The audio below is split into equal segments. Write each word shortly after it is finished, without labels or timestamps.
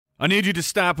I need you to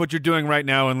stop what you're doing right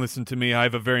now and listen to me. I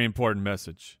have a very important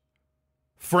message.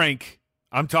 Frank,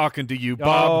 I'm talking to you.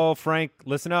 Bob. Oh, Frank,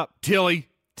 listen up. Tilly.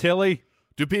 Are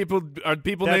people named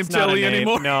That's not Tilly a name.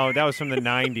 anymore? No, that was from the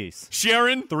 90s.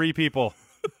 Sharon? 3 people.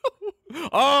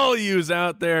 All yous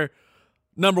out there.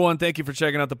 Number 1, thank you for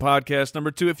checking out the podcast.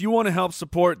 Number 2, if you want to help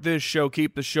support this show,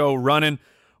 keep the show running.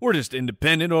 We're just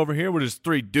independent over here. We're just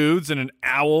 3 dudes and an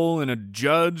owl and a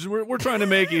judge. We're trying to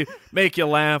make you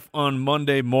laugh on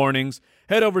Monday mornings.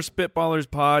 Head over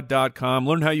spitballerspod.com.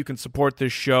 Learn how you can support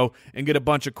this show and get a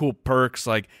bunch of cool perks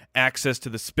like access to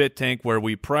the Spit Tank where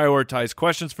we prioritize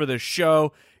questions for this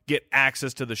show, get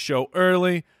access to the show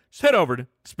early. Just head over to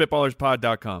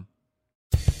spitballerspod.com.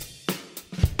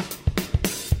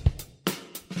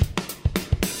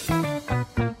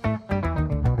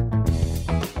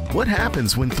 What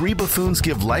happens when 3 buffoons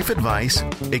give life advice,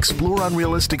 explore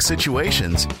unrealistic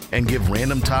situations, and give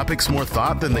random topics more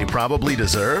thought than they probably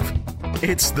deserve?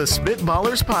 It's the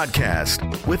Spitballers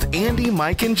Podcast with Andy,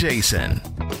 Mike, and Jason.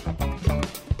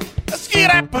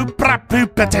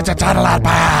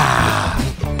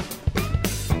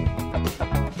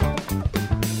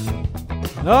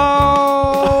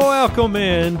 Oh, welcome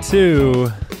into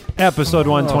episode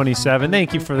 127.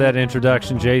 Thank you for that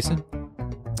introduction, Jason.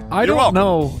 I don't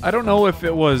know if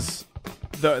it was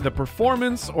the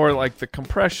performance or like the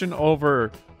compression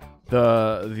over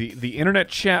the internet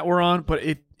chat we're on, but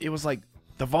it was like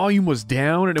the volume was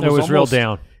down and it was real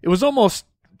down. It was almost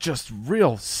just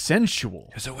real sensual.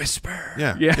 There's a whisper.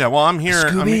 Yeah. Well, I'm here.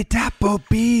 Scooby Dappo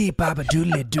Bee Baba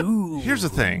Doodly Doo. Here's the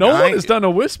thing. No one has done a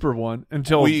whisper one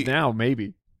until now,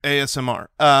 maybe. ASMR.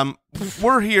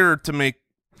 We're here to make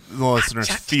the listeners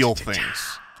feel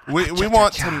things.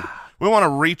 We want to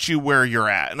reach you where you're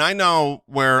at, and I know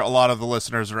where a lot of the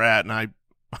listeners are at,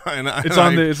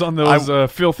 It's on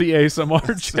those filthy ASMR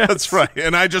chats. That's right,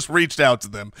 and I just reached out to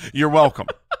them. You're welcome.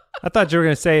 I thought you were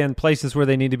going to say in places where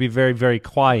they need to be very, very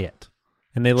quiet,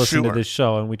 and they listen to this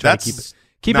show, and we try to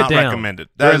keep it down. Recommended.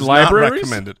 That is not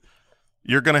recommended.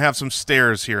 You're going to have some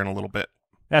stairs here in a little bit.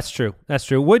 That's true.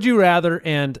 Would you rather?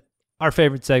 And our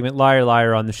favorite segment, Liar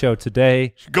Liar, on the show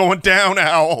today. Going down,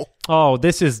 Owl. Oh,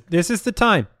 this is the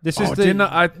time.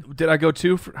 Did I go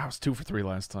 2 for? I was 2 for 3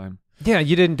 last time. Yeah,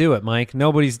 you didn't do it, Mike.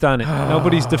 Nobody's done it.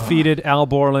 Nobody's defeated Al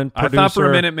Borland, producer. I thought for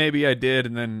a minute maybe I did,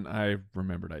 and then I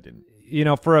remembered I didn't. You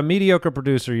know, for a mediocre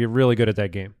producer, you're really good at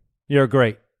that game. You're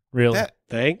great. Really.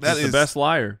 Thanks. That is the best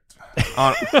liar.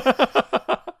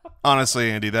 Honestly,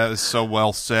 Andy, that is so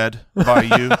well said by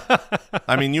you.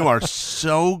 I mean, you are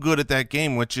so good at that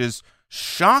game, which is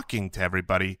shocking to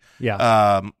everybody.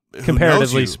 Yeah.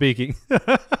 Comparatively speaking.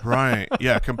 Right.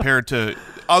 Yeah, compared to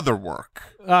other work.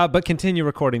 But continue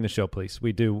recording the show, please.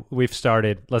 We've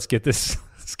started. Let's keep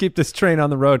this train on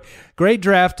the road. Great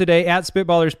draft today at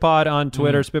SpitballersPod on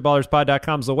Twitter.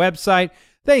 SpitballersPod.com is the website.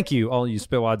 Thank you, all you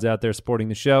Spitwads out there supporting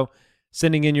the show.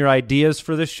 Sending in your ideas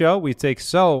for this show. We take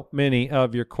so many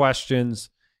of your questions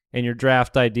and your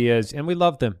draft ideas, and we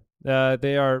love them.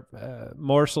 They are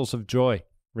morsels of joy,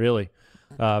 really,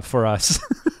 for us.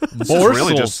 Morsels?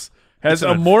 Really Has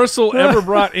a morsel ever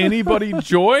brought anybody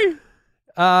joy?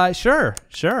 Sure.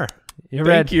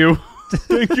 Thank you.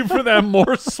 Thank you for that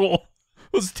morsel.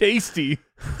 It was tasty.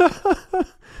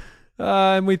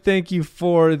 And we thank you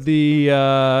for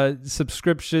the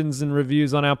subscriptions and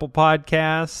reviews on Apple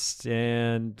Podcasts.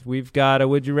 And we've got a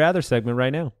Would You Rather segment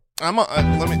right now.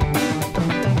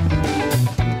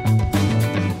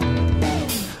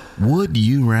 Would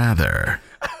you rather?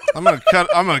 I'm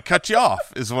gonna cut you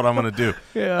off. Is what I'm gonna do.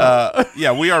 Yeah.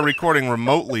 We are recording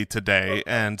remotely today,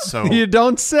 and so you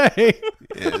don't say.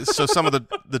 So some of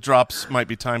the drops might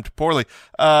be timed poorly.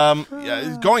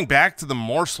 Going back to the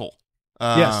morsel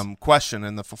question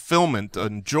and the fulfillment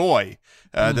and joy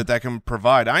that can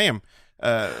provide. I am.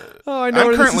 I know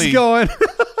where this is going.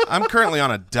 I'm currently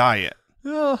on a diet,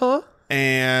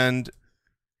 and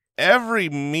every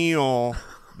meal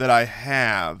that I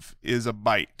have is a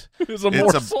bite. It's a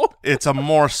morsel. It's a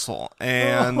morsel,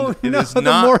 and it is the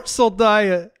not morsel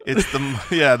diet. It's the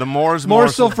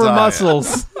morsel for diet.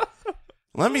 muscles.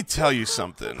 Let me tell you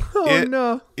something.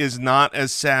 It is not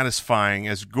as satisfying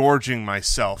as gorging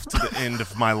myself to the end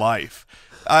of my life.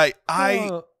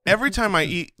 Every time I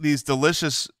eat these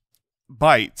delicious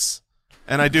bites,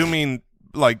 and I do mean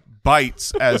like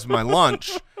bites as my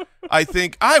lunch, I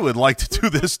think I would like to do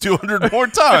this 200 more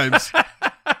times.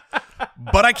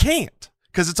 But I can't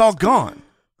because it's all gone.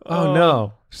 Oh,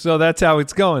 no. So that's how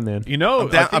it's going then. You know,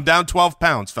 I'm down 12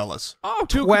 pounds, fellas. Oh,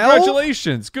 12?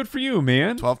 Congratulations. Good for you,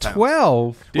 man. 12 pounds.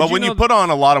 12? Well, when you put on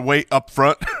a lot of weight up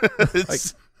front,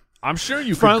 I'm sure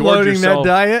you front could gorge loading yourself.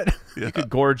 that diet. You could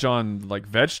gorge on like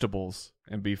vegetables.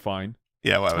 and be fine.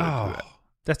 Yeah, why would I do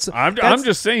that? I'm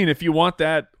just saying, if you want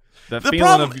that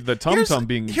feeling of the tum-tum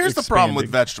being Here's the problem with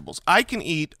vegetables. I can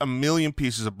eat a million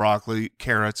pieces of broccoli,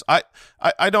 carrots.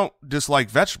 I don't dislike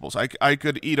vegetables. I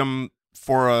could eat them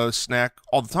for a snack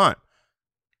all the time.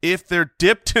 If they're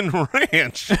dipped in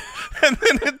ranch, and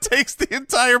then it takes the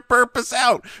entire purpose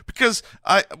out, because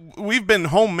we've been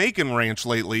home making ranch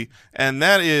lately, and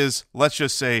that is, let's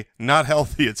just say, not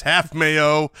healthy. It's half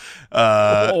mayo.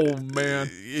 Oh man,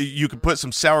 you can put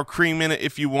some sour cream in it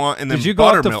if you want, and then Did you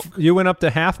buttermilk. You went up to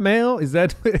half mayo? Is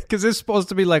that because it's supposed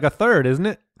to be like a third, isn't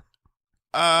it?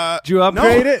 Did you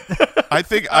upgrade it? I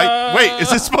think wait.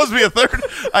 Is this supposed to be a third?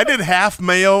 I did half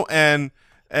mayo and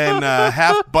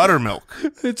half buttermilk.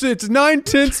 It's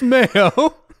 9/10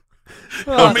 mayo.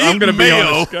 I'm going to be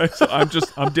honest,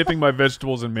 guys. I'm dipping my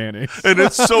vegetables in mayonnaise, and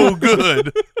it's so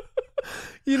good.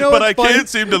 You know, but I can't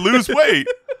seem to lose weight.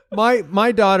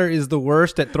 My daughter is the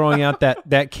worst at throwing out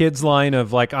that kid's line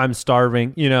of like, I'm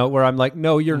starving. You know, where I'm like,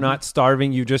 no, you're not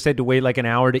starving. You just had to wait like an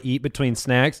hour to eat between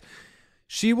snacks.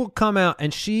 She will come out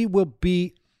and she will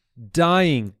be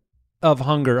dying of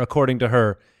hunger, according to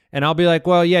her. And I'll be like,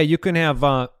 well, yeah, you can have,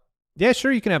 yeah,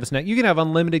 sure, you can have a snack. You can have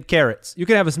unlimited carrots. You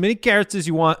can have as many carrots as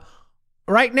you want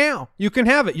right now. You can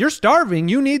have it. You're starving.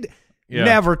 You need,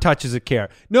 never touches a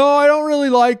carrot. No, I don't really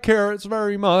like carrots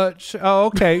very much. Oh,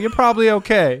 okay. You're probably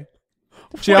okay.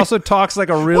 She also talks like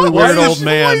a really weird old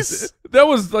man. That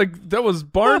was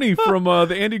Barney from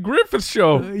the Andy Griffith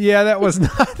Show. Yeah, that was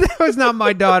not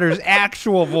my daughter's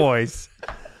actual voice.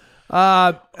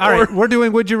 All right, we're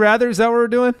doing Would You Rather. Is that what we're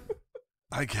doing?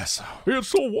 I guess so.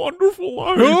 It's a wonderful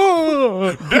life.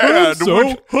 Oh, Dad, I'm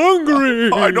so hungry.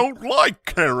 I don't like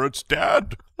carrots,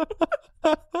 Dad.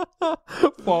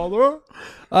 Father.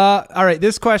 All right,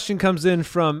 this question comes in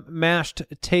from Mashed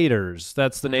Taters.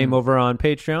 That's the name over on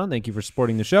Patreon. Thank you for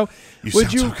supporting the show. You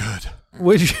sound so good.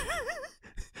 Would you?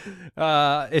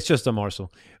 It's just a morsel.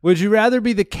 Would you rather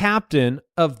be the captain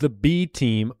of the B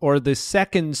team or the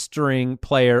second string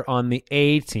player on the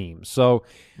A team? So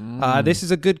this is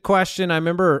a good question. I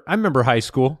remember high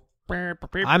school. I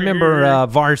remember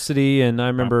varsity, and I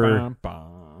remember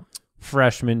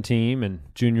freshman team and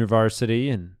junior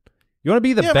varsity. And you want to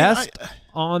be the best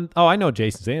on? Oh, I know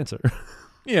Jason's answer.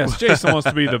 Yes, Jason wants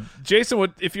to be the Jason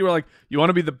would. If you were like, you want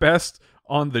to be the best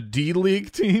on the D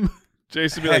League team.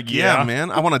 Jason would be like, yeah,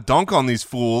 man, I want to dunk on these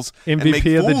fools MVP and make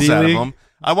of the fools out of D-League? them.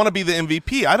 I want to be the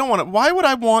MVP. I don't want to. Why would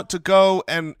I want to go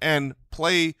and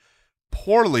play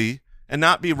poorly and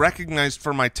not be recognized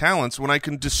for my talents when I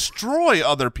can destroy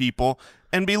other people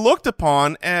and be looked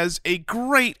upon as a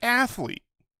great athlete?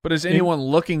 But is anyone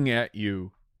looking at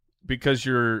you because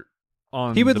you're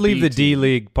on? He would leave B the team?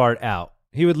 D-League part out.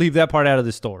 He would leave that part out of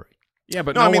the story. Yeah,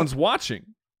 but No, I mean- one's watching.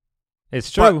 It's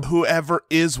true. But whoever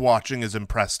is watching is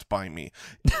impressed by me.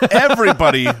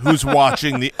 Everybody who's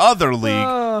watching the other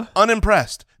league,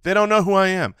 unimpressed. They don't know who I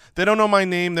am. They don't know my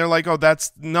name. They're like, oh,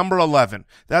 that's number 11.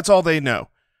 That's all they know.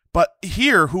 But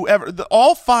here,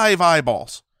 all 5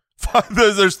 eyeballs.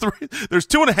 There's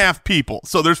 2.5 people,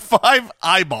 so there's 5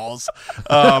 eyeballs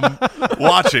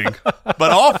watching.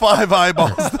 But all 5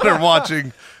 eyeballs that are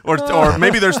watching, or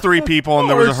maybe there's 3 people and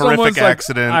there was a horrific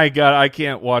accident. I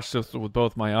can't watch this with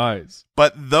both my eyes.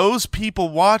 But those people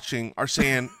watching are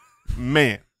saying,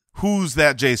 man, who's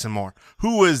that Jason Moore?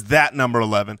 Who is that number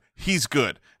 11? He's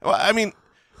good. Well, I mean,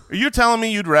 are you telling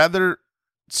me you'd rather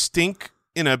stink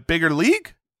in a bigger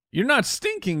league? You're not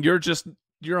stinking.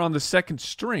 You're on the second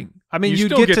string. I mean, you you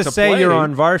still get to say play. you're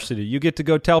on varsity. You get to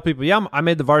go tell people, yeah, I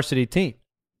made the varsity team.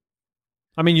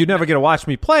 I mean, you never get to watch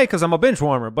me play because I'm a bench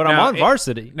warmer, but I'm on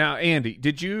varsity. Now, Andy,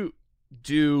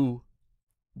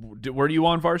 were you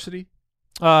on varsity?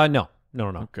 No.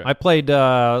 Okay. I played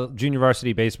junior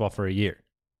varsity baseball for a year.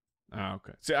 Oh,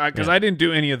 okay. Because I didn't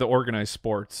do any of the organized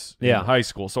sports in high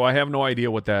school, so I have no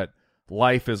idea what that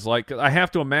life is like. 'Cause I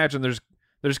have to imagine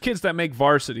there's kids that make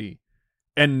varsity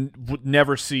and would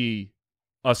never see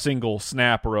a single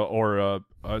snap or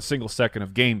a single second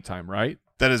of game time, right?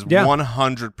 That is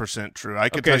 100% true. I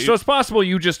could tell you. So it's possible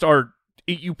you just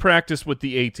you practice with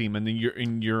the A team and then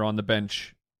you're on the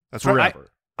bench. That's forever. right.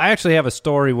 I actually have a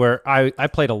story where I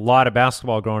played a lot of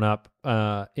basketball growing up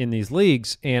in these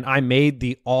leagues, and I made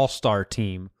the all-star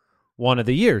team one of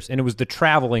the years, and it was the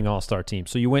traveling all-star team.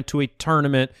 So you went to a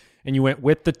tournament, and you went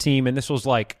with the team, and this was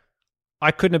like,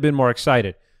 I couldn't have been more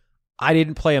excited. I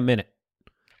didn't play a minute.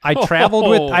 I traveled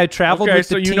with the team.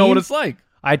 So you know what it's like.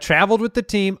 I traveled with the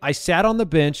team. I sat on the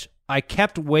bench. I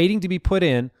kept waiting to be put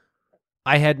in.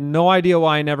 I had no idea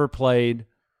why I never played,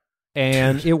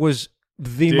 and it was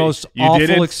the most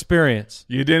awful experience.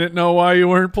 You didn't know why you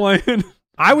weren't playing?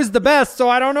 I was the best, so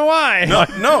I don't know why.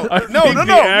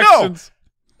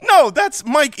 No, that's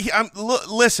Mike.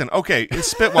 Listen, okay,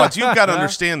 Spitwads, you've got to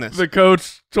understand this. The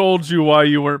coach told you why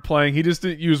you weren't playing. He just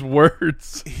didn't use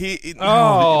words.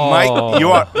 Mike,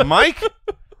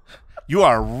 you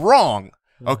are wrong.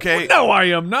 Okay. No, I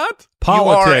am not.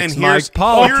 Politics, Mike.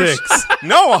 Politics.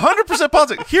 No, 100%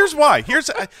 politics. Here's why.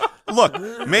 Look,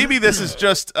 maybe this is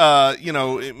just me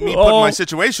putting my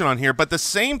situation on here, but the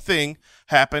same thing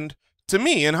happened to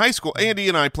me in high school. Andy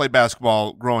and I played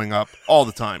basketball growing up all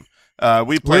the time.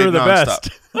 We played the nonstop. best.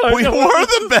 We were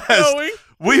the best.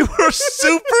 We were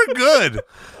super good.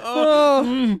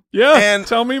 Yeah. And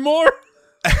tell me more.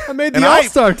 I made the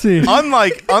All-Star team.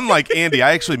 Unlike Andy,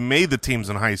 I actually made the teams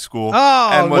in high school.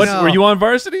 Were you on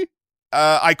varsity?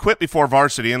 I quit before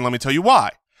varsity, and let me tell you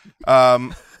why.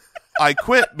 I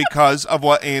quit because of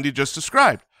what Andy just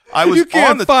described. You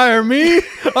can't fire me.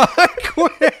 I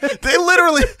quit. They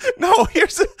literally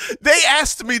they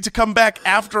asked me to come back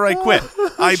after I quit.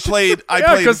 I played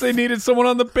because they needed someone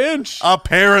on the bench.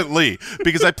 Apparently,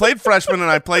 because I played freshman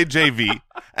and I played JV,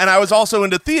 and I was also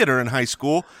into theater in high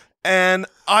school. And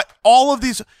all of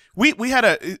these we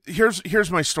had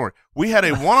here's my story. We had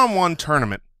a one-on-one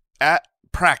tournament at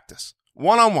practice,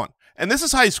 one-on-one. And this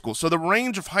is high school, so the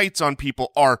range of heights on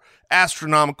people are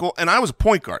astronomical, and I was a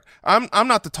point guard. I'm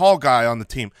not the tall guy on the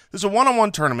team. This is a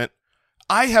one-on-one tournament.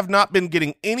 I have not been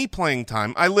getting any playing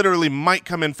time. I literally might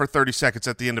come in for 30 seconds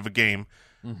at the end of a game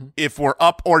if we're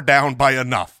up or down by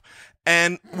enough.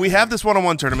 And we have this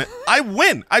one-on-one tournament. I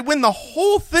win. I win the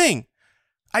whole thing.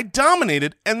 I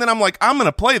dominated, and then I'm like, I'm going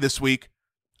to play this week.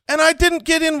 And I didn't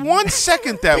get in 1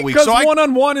 second that week. Because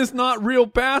one-on-one is not real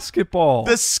basketball.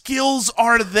 The skills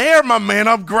are there, my man.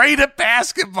 I'm great at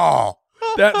basketball.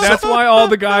 That's why all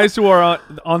the guys who are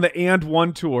on the And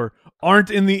One tour aren't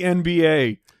in the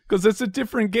NBA. Because it's a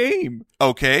different game.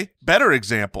 Okay, better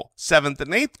example. 7th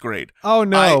and 8th grade. Oh,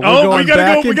 no. We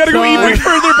gotta go even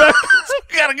further back.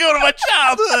 We gotta go to my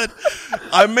childhood.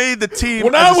 I made the team.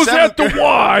 When I was at the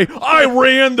Y, I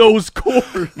ran those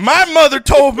courts. My mother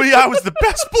told me I was the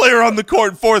best player on the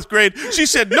court in 4th grade. She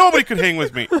said nobody could hang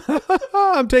with me.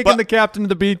 I'm taking the captain of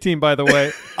the B team, by the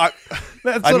way.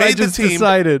 That's what I just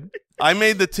decided. I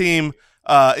made the team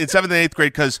in 7th and 8th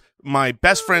grade because my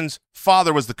best friend's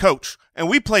father was the coach, and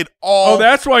we played all. Oh,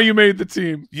 that's why you made the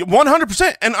team.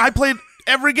 100%. And I played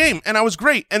every game, and I was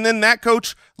great. And then that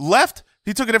coach left.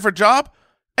 He took a different job,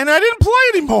 and I didn't play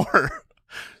anymore.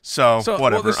 So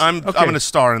whatever. I'm going to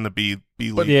star in the B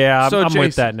league. Yeah, I'm Jason,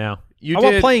 with that now. I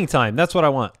want playing time. That's what I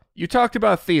want. You talked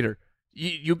about theater.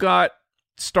 You got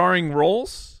starring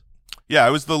roles? Yeah,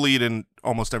 I was the lead in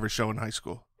almost every show in high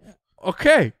school.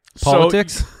 Okay.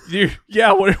 Politics?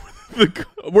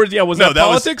 Was that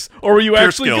politics, or were you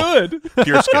actually good?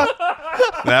 Pure skill.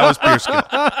 That was pure skill.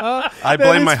 I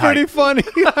blame my height. Pretty funny.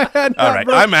 All right,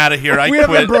 I'm out of here. I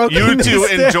quit. You two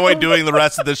enjoy doing the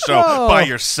rest of the show by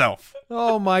yourself.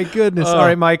 Oh my goodness! All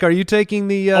right, Mike, are you taking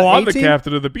the? I'm the team?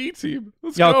 captain of the B team.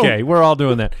 Let's go. Okay, we're all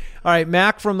doing that. All right,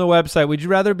 Mac from the website. Would you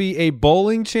rather be a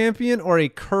bowling champion or a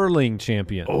curling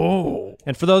champion? Oh,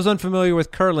 and for those unfamiliar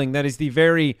with curling, that is the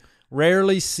very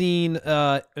rarely seen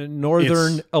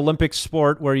northern Olympic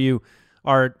sport where you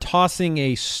are tossing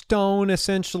a stone,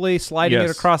 essentially, sliding it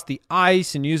across the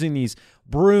ice and using these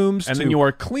brooms. And then you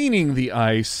are cleaning the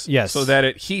ice so that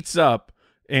it heats up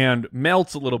and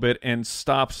melts a little bit and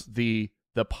stops the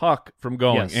puck from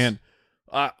going. Yes. And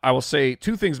I will say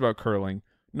two things about curling.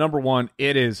 Number one,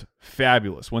 it is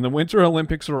fabulous. When the Winter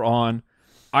Olympics are on,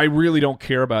 I really don't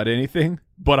care about anything,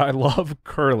 but I love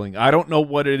curling. I don't know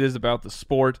what it is about the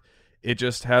sport. It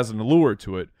just has an allure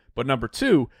to it. But number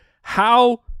two,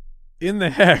 how in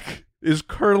the heck is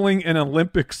curling an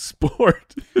Olympic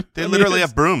sport? They literally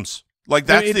have brooms. Like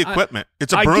that's the equipment.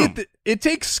 It's a broom. It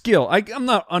takes skill. I'm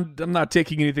not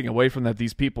taking anything away from that.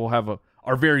 These people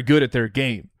are very good at their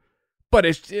game. But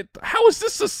how is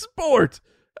this a sport?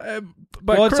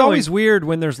 It's always weird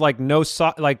when there's like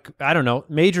I don't know,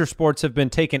 major sports have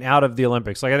been taken out of the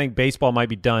Olympics. Like I think baseball might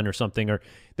be done or something, or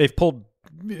they've pulled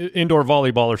indoor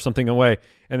volleyball or something away,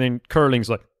 and then curling's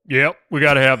like, yep, we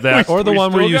got to have that. Or the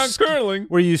one where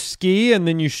you ski and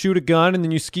then you shoot a gun and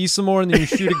then you ski some more and then you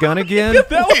shoot a gun again.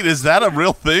 Wait, is that a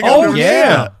real thing? Oh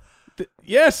yeah.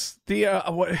 Yes.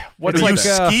 What is like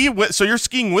ski with? So you're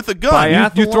skiing with a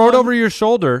gun. You throw it over your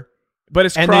shoulder. But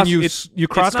it's then you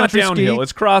cross country downhill. ski.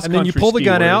 It's cross country. And then you pull the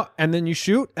gun out, and then you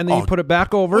shoot, and then you put it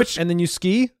back over, and then you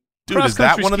ski. Dude, is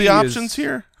that one of the options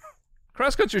here?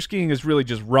 Cross country skiing is really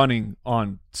just running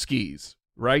on skis,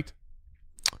 right?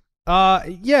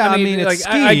 Yeah. I mean, it's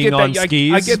skiing on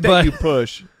skis. I get that you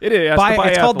push. It is.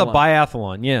 It's called the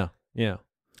biathlon. Yeah.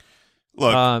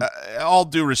 Look, all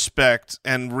due respect,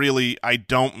 and really, I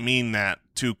don't mean that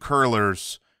to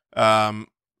curlers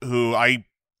who I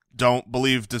don't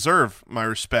believe deserve my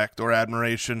respect or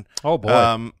admiration. Oh,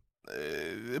 boy.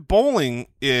 Bowling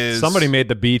is... Somebody made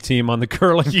the B team on the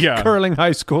curling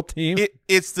high school team.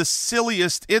 It's the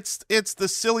silliest. It's the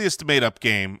silliest made-up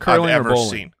game Curling I've or ever bowling?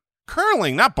 seen.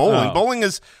 Curling, not bowling.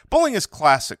 Oh. Bowling is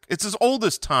classic. It's as old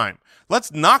as time.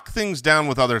 Let's knock things down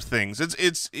with other things.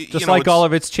 It's Just like all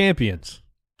of its champions.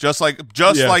 Just like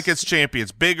Yes. its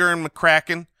champions. Bigger and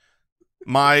McCracken,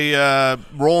 my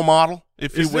role model,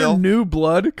 if you Is there will. new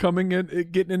blood coming in,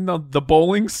 getting in the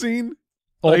bowling scene?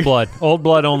 Old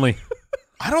blood only.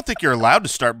 I don't think you're allowed to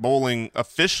start bowling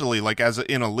officially, like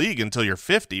in a league, until you're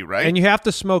 50, right? And you have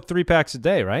to smoke 3 packs a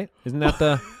day, right? Isn't that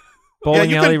the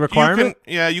bowling alley requirement?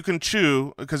 You can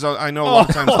chew, because I know a lot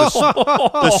of times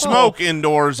the smoke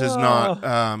indoors is not,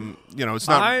 it's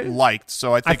not liked.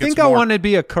 So I think I want to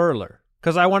be a curler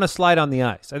because I want to slide on the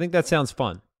ice. I think that sounds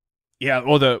fun. Yeah,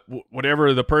 well,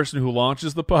 whatever the person who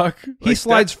launches the puck, He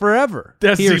slides forever.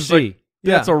 That he or seems she. like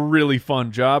that's a really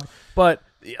fun job. But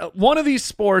one of these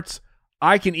sports,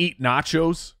 I can eat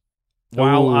nachos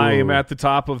while I am at the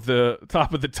top of the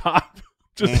top,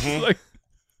 just like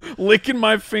licking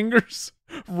my fingers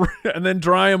and then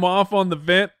dry them off on the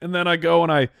vent, and then I go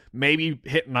and I maybe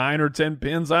hit 9 or 10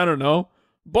 pins. I don't know.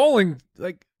 Bowling,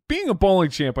 like being a bowling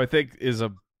champ, I think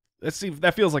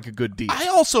that feels like a good deal. I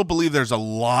also believe there's a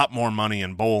lot more money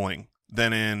in bowling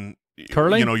than in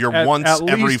Curling? You're at once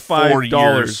every least 4 $5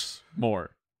 years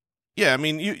more. Yeah, I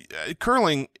mean,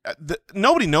 curling.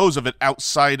 Nobody knows of it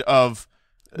outside of.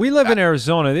 We live in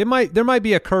Arizona. There might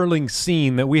be a curling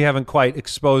scene that we haven't quite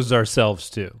exposed ourselves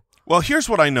to. Well, here's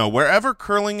what I know: wherever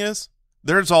curling is,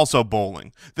 there's also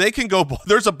bowling. They can go.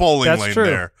 There's a bowling That's lane true.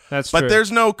 there. That's but true.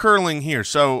 there's no curling here.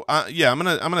 So I'm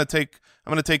gonna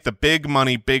take the big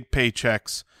money, big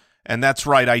paychecks, and that's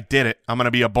right. I did it. I'm gonna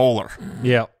be a bowler.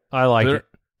 Yeah, I like it.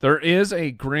 There is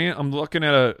a grand. I'm looking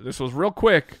at this was real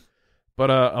quick, but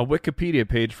a Wikipedia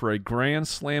page for a Grand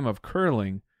Slam of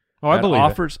curling. Oh, I believe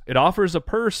it offers a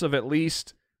purse of at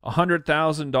least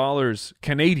 $100,000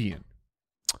 Canadian.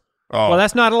 Oh, Well,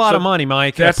 that's not a lot of money,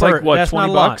 Mike. That's like what, that's not a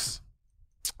 20 lot. bucks?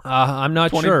 I'm not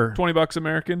 20, sure. $20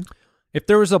 American. If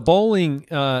there was a bowling,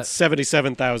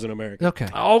 77,000 American. okay.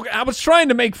 Oh, I was trying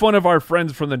to make fun of our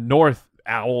friends from the North,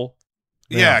 Owl.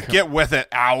 yeah. Get with it,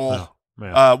 owl.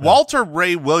 Yeah. Walter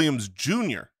Ray Williams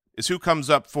Jr. is who comes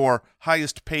up for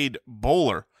highest paid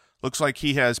bowler. Looks like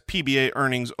he has PBA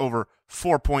earnings over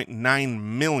 $4.9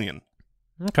 million.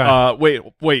 Okay.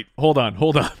 Wait, hold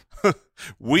on.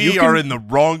 We are in the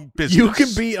wrong business. You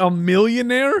can be a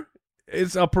millionaire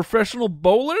as a professional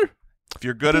bowler? if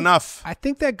you're good enough. I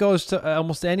think that goes to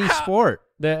almost any sport.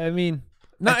 I mean,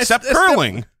 No, Except it's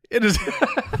curling. It is.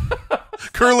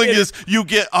 Curling is you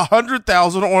get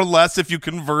 100,000 or less if you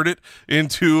convert it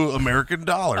into American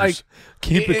dollars.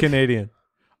 keep it Canadian.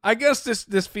 I guess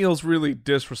this feels really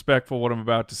disrespectful what I'm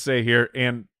about to say here.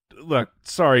 And look,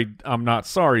 sorry, I'm not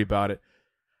sorry about it.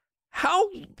 How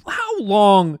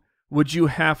long would you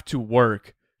have to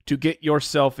work to get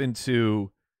yourself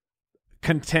into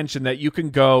contention that you can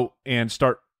go and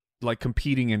start like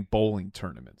competing in bowling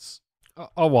tournaments?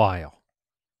 A while.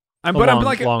 I'm long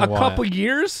like a while. couple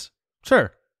years.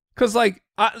 Sure. Because like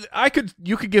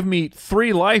you could give me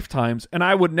 3 lifetimes and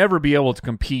I would never be able to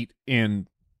compete in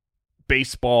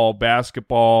baseball,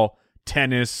 basketball,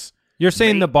 tennis. You're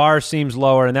saying the bar seems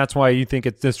lower, and that's why you think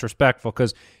it's disrespectful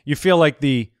because you feel like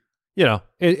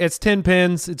it's 10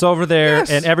 pins, it's over there, Yes.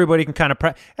 and everybody can kind of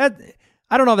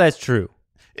I don't know if that's true.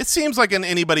 It seems like an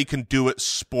anybody can do it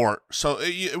sport. So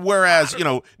whereas,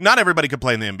 not everybody can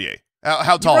play in the NBA.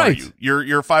 How tall Right. are you?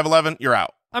 You're 5'11", you're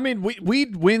out. I mean,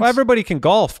 we'd win. Well, everybody can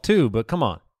golf too, but come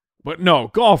on. But no,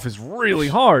 golf is really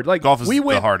hard. Like Golf is we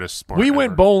went, the hardest sport. We ever.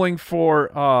 went bowling for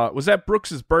was that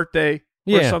Brooks's birthday or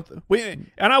Yeah. something?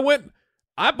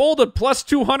 I bowled a plus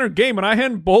 200 game and I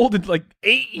hadn't bowled in like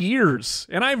 8 years,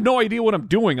 and I have no idea what I'm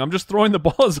doing. I'm just throwing the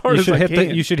ball as hard as I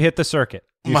can. You should hit the circuit.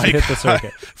 You Mike, should hit the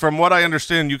circuit. From what I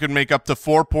understand, you can make up to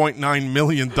 $4.9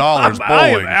 million I am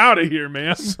bowling. out of here,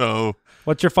 man. So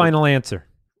What's your final answer?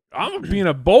 I'm being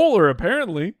a bowler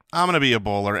apparently. I'm going to be a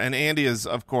bowler, and Andy is,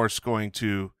 of course, going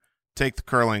to take the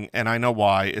curling, and I know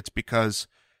why. It's because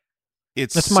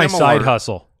it's That's my side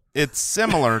hustle. It's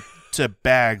similar to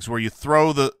bags, where you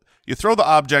throw the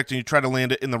object and you try to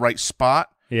land it in the right spot.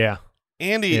 Yeah.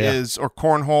 Andy is, or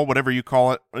cornhole, whatever you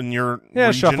call it in your Yeah,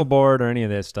 region. shuffleboard or any of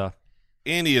this stuff.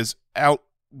 Andy is out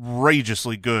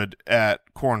outrageously good at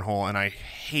cornhole, and I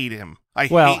hate him. I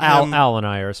hate him. Al and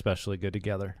I are especially good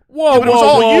together. Whoa, but it was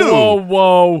all you.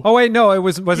 Whoa. Oh wait, no,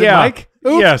 was it Yeah. Mike?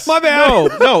 Oops, Yes. my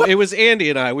bad. No, it was Andy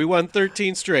and I. We won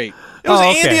 13 straight. It was Oh,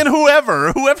 okay. Andy and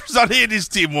whoever's on Andy's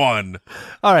team won.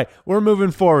 All right, we're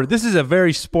moving forward. This is a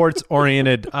very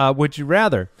sports-oriented would you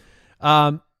rather.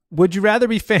 Would you rather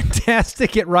be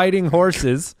fantastic at riding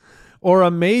horses or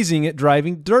amazing at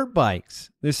driving dirt bikes?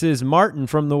 This is Martin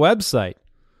from the website.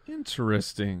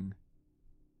 Interesting.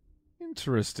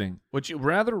 Would you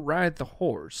rather ride the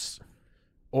horse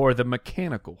or the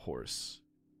mechanical horse?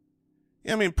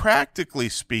 I mean, practically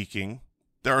speaking,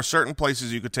 there are certain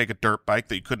places you could take a dirt bike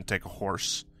that you couldn't take a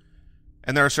horse.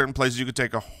 And there are certain places you could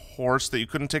take a horse that you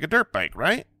couldn't take a dirt bike,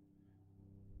 right?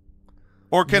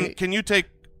 Or can you take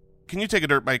a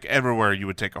dirt bike everywhere you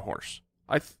would take a horse?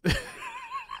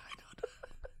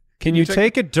 Can you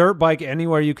take a dirt bike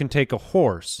anywhere you can take a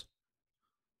horse?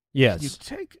 Yes. You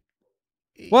take.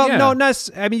 Well, yeah. no,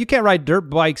 I mean, you can't ride dirt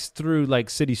bikes through like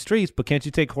city streets, but can't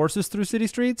you take horses through city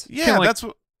streets? Yeah, like- that's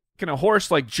what. Can a horse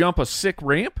like jump a sick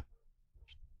ramp?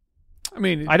 I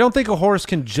mean, I don't think a horse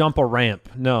can jump a ramp.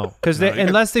 No, because No, you can-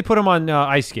 unless they put them on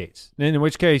ice skates, in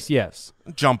which case, yes.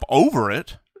 Jump over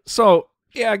it. so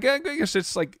yeah. I guess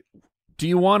it's like, do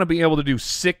you want to be able to do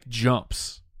sick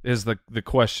jumps? Is the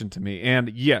question to me? And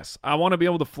yes, I want to be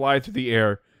able to fly through the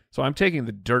air. So I'm taking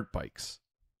the dirt bikes.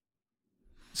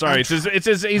 Sorry, it's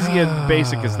as easy and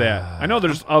basic as that. I know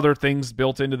there's other things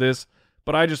built into this,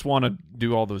 but I just want to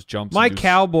do all those jumps. My and do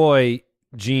cowboy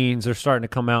genes are starting to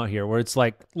come out here, where it's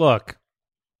like, look,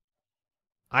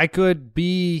 I could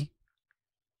be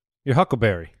your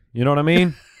Huckleberry. You know what I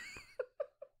mean?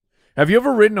 Have you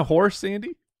ever ridden a horse,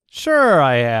 Andy? Sure,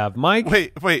 I have, Mike.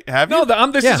 Wait, have No,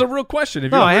 you? this Yeah. is a real question.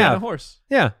 Have No, you I ever ridden have. a horse?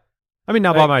 Yeah. I mean,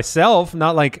 not by Like- myself.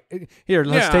 Not like here.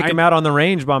 Let's Yeah, take him out on the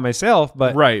range by myself.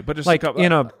 But Right, but just like a couple,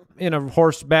 in a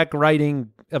horseback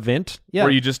riding event. Yeah.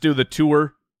 where you just do the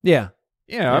tour. Yeah.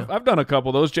 Yeah, I've done a couple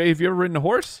of those. Jay, have you ever ridden a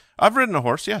horse? I've ridden a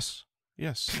horse. Yes.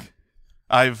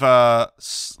 I've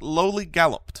slowly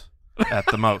galloped at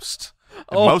the most, and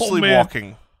Oh, mostly man.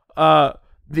 walking.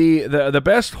 The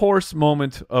best horse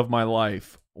moment of my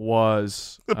life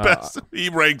was The best. He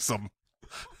ranks them.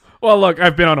 Well, look,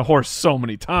 I've been on a horse so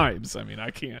many times. I mean, I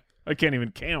can't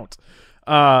even count.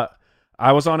 I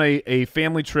was on a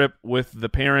family trip with the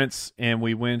parents, and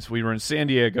we were in San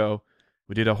Diego.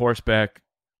 We did a horseback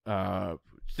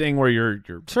thing where you're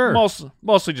Sure.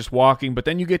 mostly just walking, but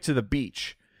then you get to the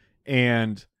beach,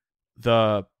 and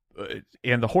the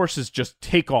horses just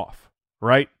take off,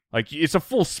 right? Like it's a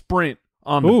full sprint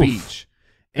on the Oof. beach.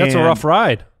 That's a And- rough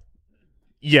ride.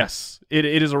 Yes, it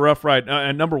is a rough ride.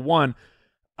 And number one,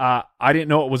 I didn't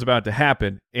know what was about to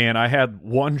happen, and I had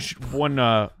one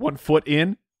foot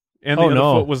in, and the Oh, other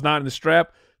no. foot was not in the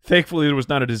strap. Thankfully, it was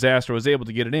not a disaster. I was able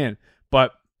to get it in.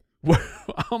 But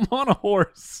I'm on a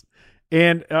horse,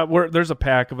 and there's a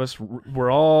pack of us.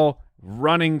 We're all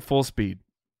running full speed.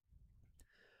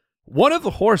 One of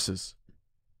the horses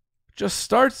just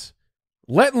starts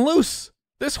letting loose.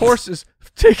 This horse is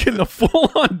taking the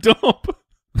full-on dump,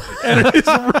 and it is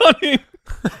running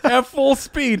at full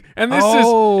speed. And this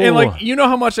is like, you know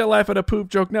how much I laugh at a poop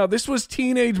joke now. This was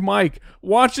teenage Mike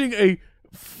watching a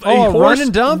run horse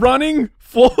and dump? running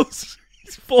full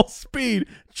speed,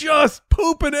 just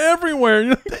pooping everywhere.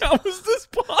 You're like, how was this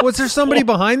possible? Was there somebody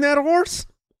behind that horse?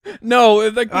 No,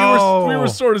 like we Oh. were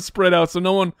sort of spread out, so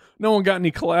no one got any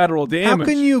collateral damage. How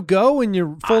can you go in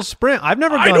your full sprint? I've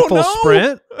never I gone don't full know.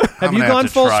 sprint. Have I'm you gonna gone have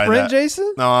to full try sprint, that.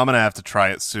 Jason? No, I'm gonna have to try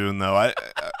it soon, though.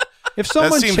 If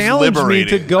someone seems challenged me to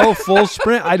liberating. go full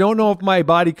sprint, I don't know if my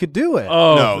body could do it.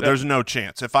 Oh No, there's no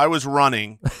chance. If I was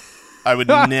running, I would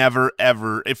never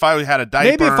ever. If I had a diaper,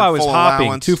 Maybe if I was full hopping,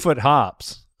 allowance, 2-foot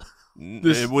hops.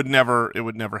 This- it would never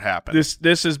happen.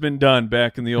 this has been done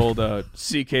back in the old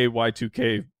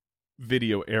CKY2K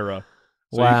video era.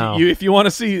 So Wow. if you want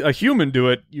to see a human do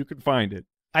it, you can find it.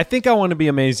 I think I want to be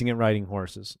amazing at riding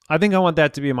horses. I think I want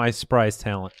that to be my surprise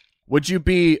talent. Would you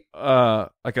be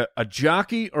like a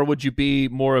jockey, or would you be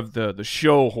more of the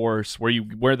show horse where you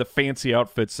wear the fancy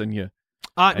outfits and you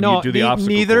and No, you do the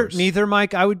obstacle course? neither,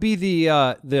 Mike. I would be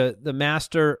the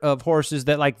master of horses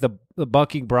that like the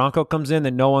bucking bronco comes in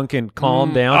that no one can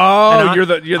calm down. Oh, And you're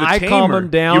the I tamer. calm him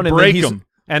down You and break then him.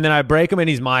 and then I break him and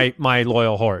he's my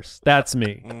loyal horse. That's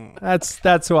me.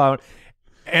 That's who I want.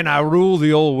 And I rule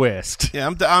the old West. Yeah,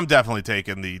 I'm definitely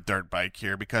taking the dirt bike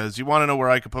here because you want to know where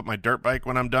I could put my dirt bike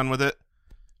when I'm done with it?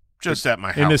 Just at my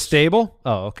house. In the stable?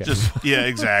 Oh, okay. Yeah,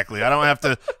 exactly. I don't have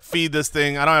to feed this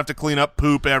thing. I don't have to clean up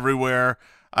poop everywhere.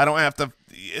 I don't have to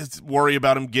worry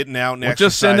about him getting out and Well,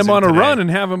 just send him on a exercising run today.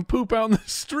 and have him poop out in the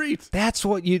street. That's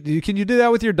what you do. Can you do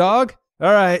that with your dog?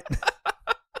 All right.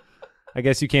 I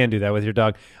guess you can do that with your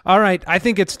dog. All right. I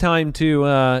think it's time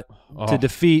to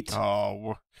defeat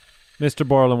Oh, Mr.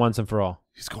 Borland once and for all.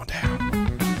 he's going down.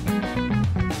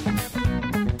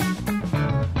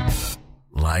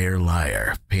 Liar,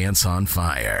 liar, pants on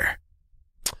fire.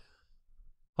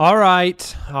 All right.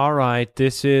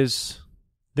 This is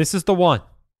the one.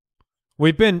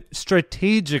 We've been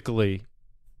strategically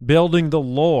building the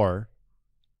lore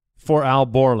for Al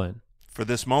Borland For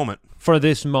this moment. for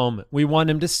this moment. We want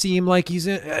him to seem like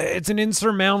it's an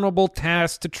insurmountable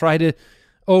task to try to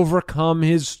overcome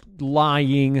his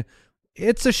lying.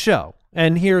 It's a show.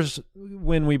 And here's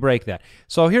when we break that.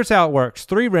 So here's how it works.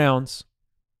 3 rounds,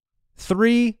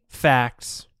 3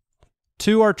 facts,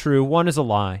 2 are true, 1 is a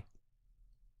lie.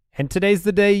 And today's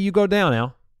the day you go down,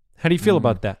 Al. How do you feel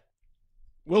about that?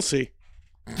 We'll see.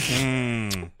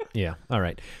 Yeah. All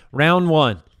right. Round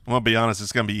 1. I'm going to be honest,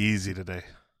 it's going to be easy today.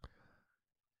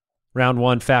 Round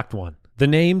 1, fact 1. The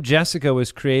name Jessica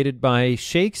was created by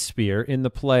Shakespeare in the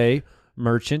play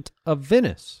Merchant of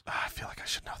Venice. I feel like I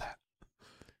should know that.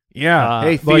 Yeah.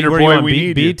 Hey, well, theater were you boy, on we B,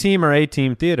 need B you. team or A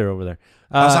team theater over there?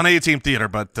 I was on A-Team Theater,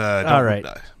 but all right.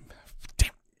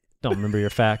 Don't remember your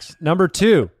facts. Number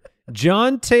 2,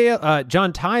 John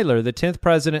Tyler, the 10th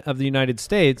president of the United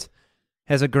States,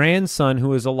 has a grandson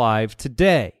who is alive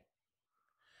today.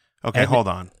 Okay, And- hold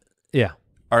on. Yeah.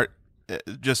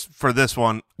 Just for this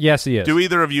one, Yes, he is. do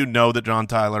either of you know that John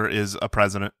Tyler is a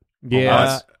president?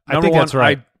 Yeah, I Number think one, that's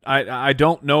right. I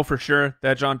don't know for sure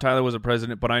that John Tyler was a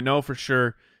president, but I know for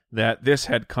sure that this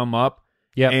had come up.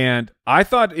 Yep. And I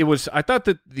thought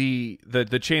that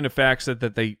the chain of facts said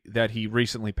that he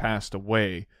recently passed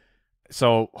away.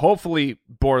 So hopefully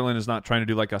Borland is not trying to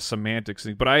do like a semantics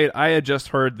thing. But I had just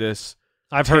heard this.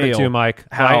 I've heard it tale too, Mike.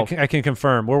 how- I can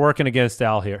confirm. We're working against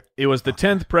Al here. It was the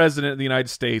 10th president of the United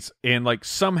States, and like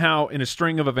somehow in a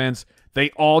string of events, they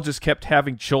all just kept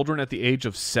having children at the age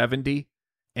of 70,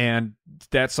 and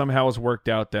that somehow has worked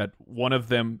out that one of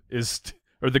them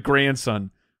or the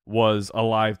grandson was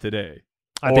alive today.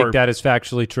 I think that is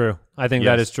factually true. I think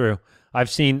that Yes. is true. I've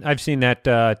seen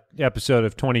that episode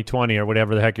of 2020 or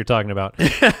whatever the heck you're talking about.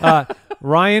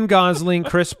 Ryan Gosling,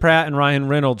 Chris Pratt, and Ryan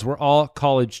Reynolds were all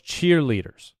college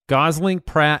cheerleaders. Gosling,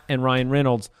 Pratt, and Ryan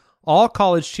Reynolds, all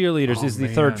college cheerleaders, is the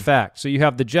third fact. So you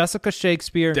have the Jessica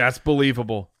Shakespeare, That's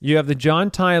believable. you have the John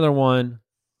Tyler one,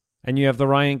 and you have the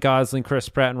Ryan Gosling, Chris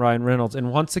Pratt, and Ryan Reynolds.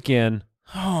 And once again,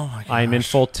 Oh my god. I'm in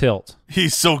full tilt.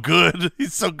 He's so good.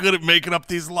 He's so good at making up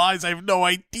these lies. I have no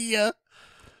idea.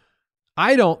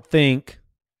 I don't think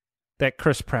that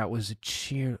Chris Pratt was a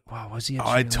cheer. Wow, was he a cheerleader?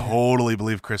 I totally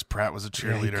believe Chris Pratt was a Yeah,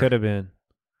 cheerleader. he could have been.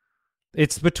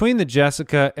 It's between the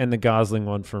Jessica and the Gosling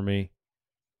one for me.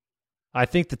 I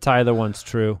think the Tyler one's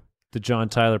true. The John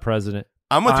Tyler president.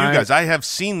 I'm with you guys. I have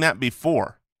seen that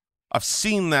before. I've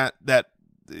seen that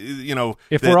you know.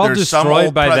 If that we're all there's some destroyed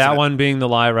old by that president. one being the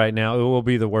lie right now, it will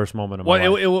be the worst moment of my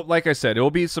Well, life. it will, like I said, it will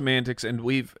be semantics, and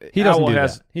He doesn't Al do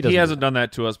has, that. He doesn't do hasn't done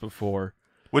that to us before.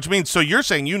 Which means, so you're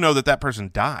saying you know that person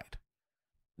died.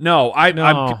 No, I'm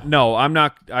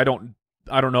not. I don't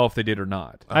know if they did or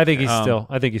not. I think he's Um,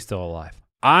 still alive.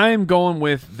 I'm going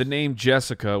with the name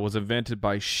Jessica was invented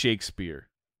by Shakespeare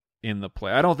in the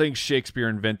play. I don't think Shakespeare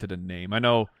invented a name. I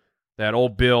know that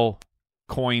old Bill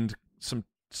coined some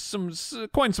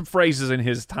phrases in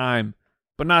his time,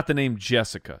 but not the name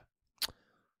Jessica.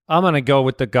 I'm going to go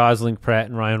with the Gosling, Pratt,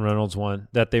 and Ryan Reynolds one,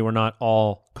 that they were not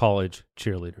all college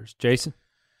cheerleaders. Jason?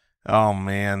 Oh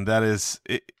man, that's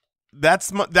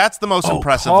the most Oh,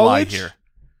 impressive college? lie here.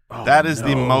 Oh, That is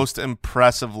the no. most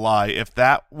impressive lie. If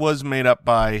that was made up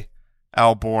by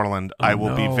Al Borland, I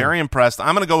will be no. very impressed.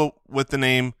 I'm going to go with the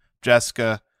name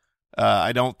Jessica.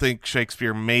 I don't think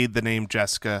Shakespeare made the name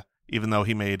Jessica, even though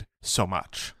he made so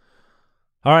much.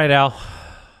 All right, Al.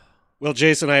 Well,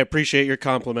 Jason, I appreciate your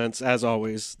compliments, as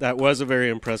always. That was a very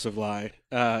impressive lie.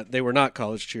 They were not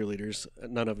college cheerleaders.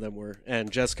 None of them were.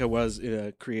 And Jessica was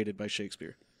created by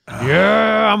Shakespeare.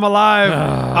 Yeah, I'm alive.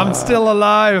 I'm still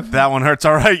alive. That one hurts.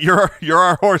 All right, you're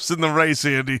our horse in the race,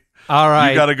 Andy. All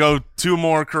right. You got to go 2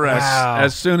 more corrects. Wow.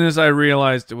 As soon as I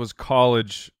realized it was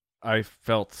college, I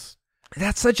felt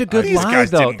That's such a good These lie,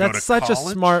 guys though. didn't go That's to such a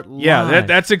college. smart lie. yeah.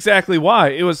 That's exactly why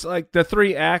it was like the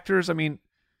 3 actors. I mean,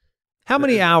 How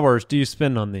many hours do you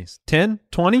spend on these? 10?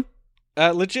 20?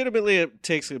 Legitimately, it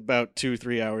takes about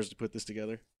 2-3 hours to put this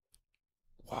together.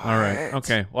 all right,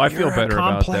 okay. Well, I feel You're better a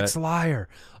about complex that. liar.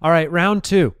 All right, round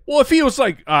 2. Well, if he was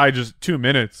like, just 2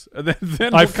 minutes, then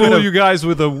I what kind fool of- you guys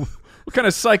with a... What kind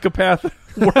of psychopath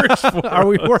works for Are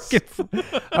we us. working?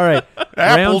 All right.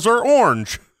 Apples are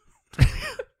orange.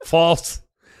 False.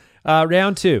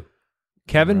 Round 2.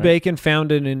 Kevin Bacon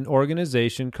founded an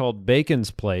organization called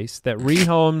Bacon's Place that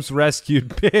rehomes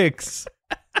rescued pigs.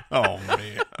 Oh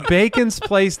man. Bacon's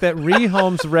Place that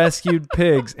rehomes rescued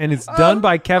pigs, and it's done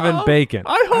by Kevin Bacon.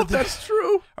 I hope that's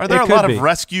true. Are there It a could lot be. of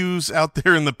rescues out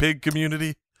there in the pig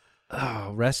community?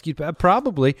 Oh, rescued?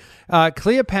 Probably.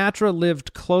 Cleopatra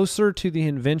lived closer to the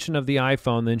invention of the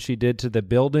iPhone than she did to the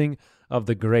building of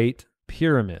the Great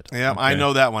Pyramid. Yeah, I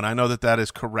know that one. I know that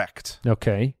is correct.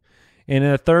 Okay. And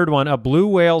a third one, a blue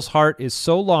whale's heart is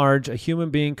so large a human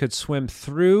being could swim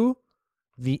through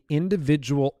the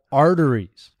individual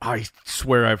arteries. I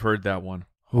swear I've heard that one.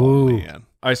 Oh man.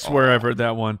 I swear I've heard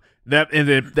that one. That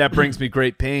brings me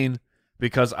great pain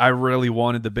because I really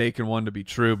wanted the Bacon one to be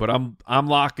true, but I'm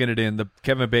locking it in. The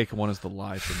Kevin Bacon one is the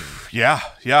lie for me. Yeah,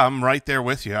 I'm right there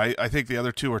with you. I think the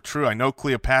other two are true. I know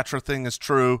Cleopatra thing is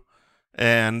true,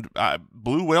 and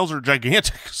blue whales are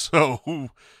gigantic. So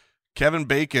Kevin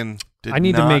Bacon did I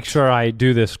need to not- make sure I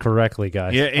do this correctly,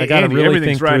 guys. Yeah, I got to Andy, really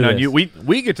everything's think right through on this. you.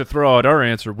 We get to throw out our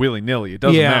answer willy-nilly. It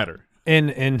doesn't matter.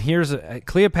 And here's a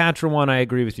Cleopatra one. I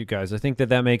agree with you guys. I think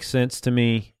that makes sense to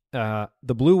me. The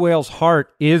blue whale's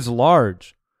heart is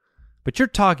large, but you're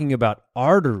talking about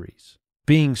arteries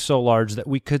being so large that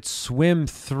we could swim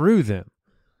through them.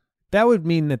 That would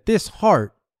mean that this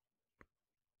heart,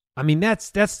 I mean, that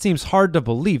seems hard to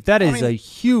believe. That is a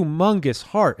humongous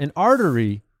heart. An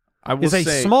artery I will is a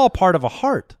say, small part of a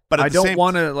heart. But at I the don't same-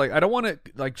 want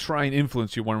to try and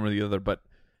influence you one way or the other, but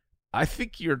I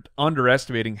think you're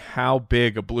underestimating how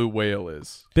big a blue whale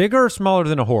is. Bigger or smaller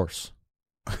than a horse?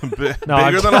 bigger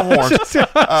I'm than a horse.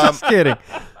 just kidding.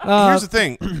 Here's the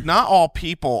thing: not all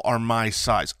people are my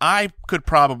size. I could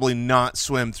probably not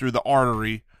swim through the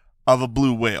artery of a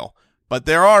blue whale, but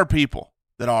there are people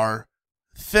that are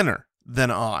thinner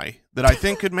than I that I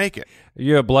think could make it. Are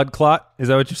you a blood clot? Is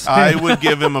that what you're saying? I would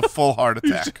give him a full heart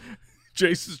attack.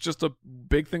 Jace is just a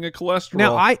big thing of cholesterol.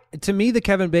 Now, to me, the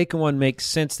Kevin Bacon one makes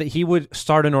sense that he would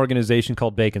start an organization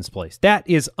called Bacon's Place. That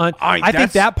is, I think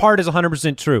that's- that part is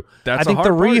 100% true. That's I think a the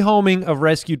hard part. rehoming of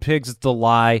rescued pigs is the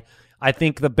lie. I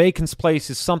think the Bacon's Place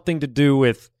is something to do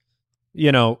with,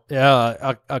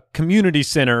 a community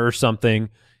center or something.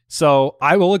 So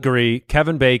I will agree.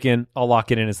 Kevin Bacon, I'll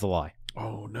lock it in as the lie.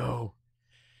 Oh no!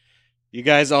 You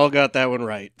guys all got that one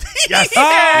right. Yes!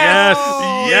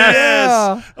 Oh, yes!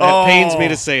 yeah. It pains me Oh.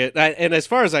 to say it. And as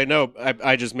far as I know,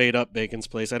 I just made up Bacon's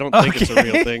Place. I don't think it's a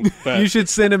real thing. But You should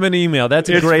send him an email. That's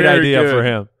a It's great very idea good. for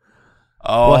him.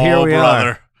 Oh, Well, here we brother.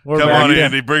 are. We're Come back. on, Yeah.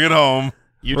 Andy, bring it home.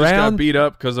 You just got Round- beat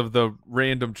up because of the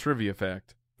random trivia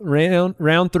fact.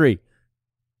 Round 3.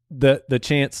 The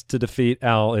chance to defeat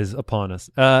Al is upon us.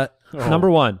 Number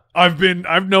 1.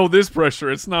 I've known this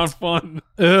pressure. It's not fun.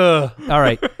 Ugh. All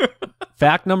right.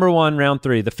 Fact number 1, round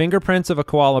 3. The fingerprints of a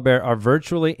koala bear are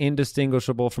virtually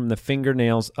indistinguishable from the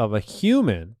fingernails of a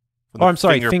human. From the Oh, I'm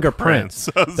sorry, fingerprints.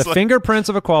 I was The like- fingerprints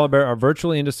of a koala bear are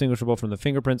virtually indistinguishable from the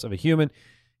fingerprints of a human,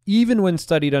 even when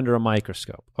studied under a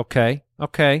microscope. Okay.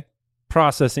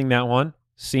 Processing that one.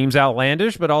 Seems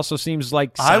outlandish, but also seems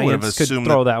like I would have science could assumed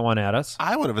throw that one at us.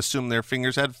 I would have assumed their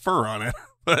fingers had fur on it,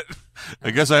 but I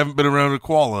guess I haven't been around a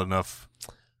koala enough.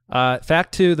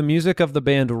 Fact 2, the music of the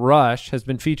band Rush has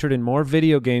been featured in more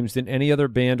video games than any other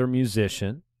band or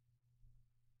musician.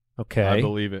 Okay. I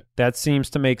believe it. That seems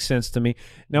to make sense to me.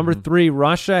 Number Mm-hmm. 3,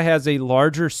 Russia has a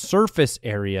larger surface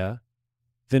area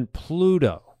than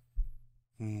Pluto.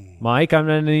 Mike, I'm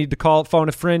going to need to phone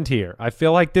a friend here. I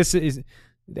feel like this is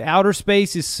the outer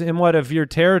space is somewhat of your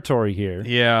territory here.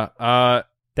 Yeah.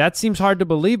 That seems hard to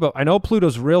believe, but I know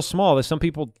Pluto's real small. There's some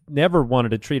people never wanted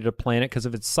to treat it a planet because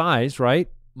of its size, right?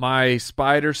 My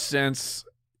spider sense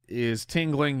is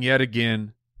tingling yet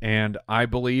again, and I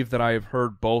believe that I have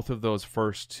heard both of those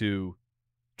first two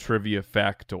trivia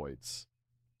factoids.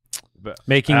 But,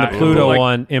 Making the but Pluto like,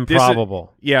 one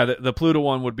improbable. Yeah, the Pluto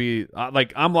one would be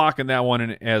I'm locking that one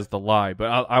in as the lie.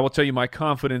 But I will tell you, my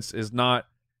confidence is not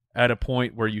at a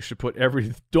point where you should put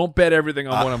don't bet everything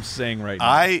on what I'm saying right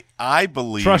now. I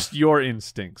believe Trust your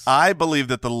instincts. I believe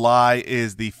that the lie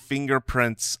is the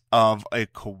fingerprints of a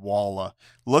koala.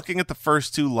 Looking at the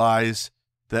first two lies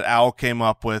that Al came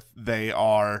up with, they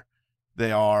are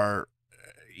they're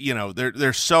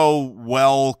so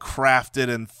well crafted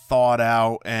and thought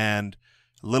out and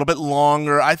a little bit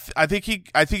longer. I think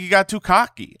he got too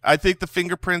cocky. I think the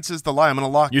fingerprints is the lie. I'm going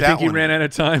to lock you that think he one ran in. out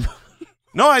of time?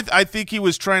 No, I think he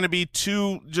was trying to be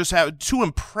too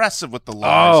impressive with the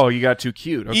lies. Oh, you got too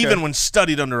cute. Okay. Even when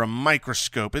studied under a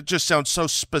microscope, it just sounds so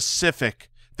specific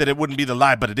that it wouldn't be the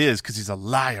lie, but it is because he's a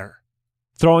liar.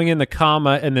 throwing in the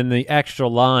comma and then the extra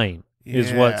line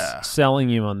is Yeah. what's selling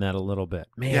you on that a little bit.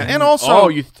 Man, Yeah, and also,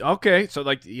 okay? So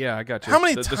like, yeah, I got you. how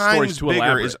many the story's times too bigger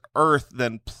elaborate. is Earth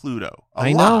than Pluto? A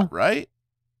I lot, know. right?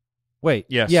 wait,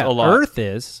 Yes, yeah, a lot. Earth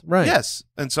is right. Yes,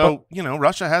 and so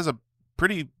Russia has a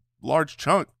pretty large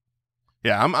chunk.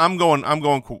 Yeah, I'm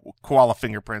going koala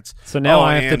fingerprints. So now Oh,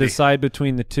 I have to Andy. decide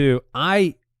between the two.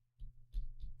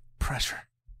 Pressure.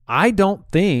 I don't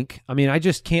think. I mean, I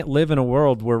just can't live in a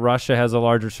world where Russia has a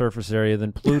larger surface area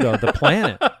than Pluto, the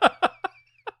planet.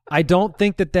 I don't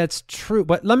think that that's true.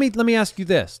 But let me ask you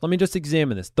this. Let me just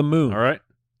examine this. The moon. All right.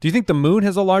 Do you think the moon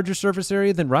has a larger surface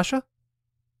area than Russia?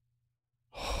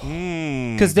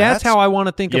 Because that's how I want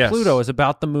to think Yes. of Pluto, is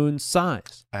about the moon's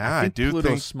size. I think do Pluto's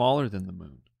think. smaller than the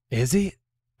moon. Is he?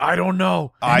 I don't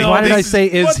know. Why did I this say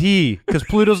is what- he? Because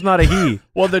Pluto's not a he.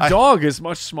 Well, the dog is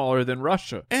much smaller than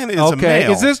Russia. And it's a Okay,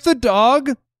 male. is this the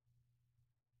dog?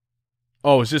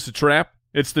 Oh, is this a trap?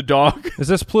 It's the dog. Is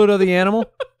this Pluto the animal?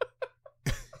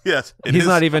 Yes, it He's is.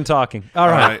 not even talking. All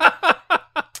right,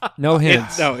 no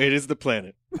hints. It is the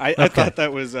planet. I Okay. thought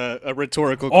that was a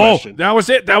rhetorical Oh, question. that was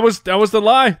it. That was the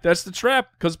lie. That's the trap.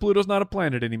 Because Pluto's not a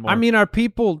planet anymore. I mean, are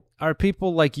people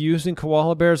like using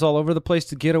koala bears all over the place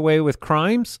to get away with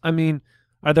crimes? I mean,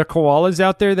 are there koalas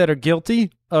out there that are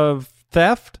guilty of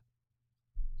theft?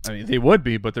 they would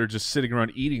be, but they're just sitting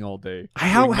around eating all day.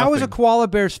 How doing is a nothing. koala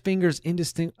bear's fingers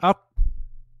indistinct?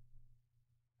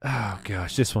 Oh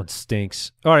gosh, this one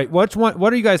stinks. All right, what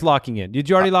are you guys locking in? Did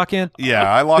you already lock in? Yeah,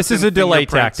 I locked. This is in a delay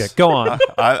fingerprints. tactic. Go on.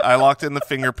 I locked in the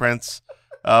fingerprints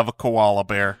of a koala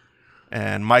bear,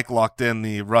 and Mike locked in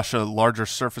the Russia larger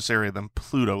surface area than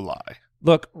Pluto lie.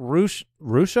 Look,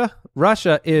 Russia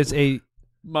is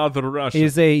Mother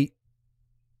Russia? a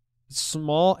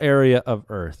small area of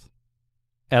Earth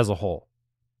as a whole.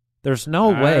 There's no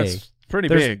way. That's pretty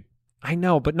There's- big. I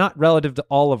know, but not relative to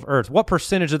all of Earth. What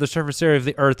percentage of the surface area of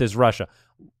the Earth is Russia?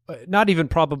 Not even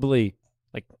probably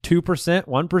like 2%,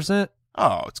 1%.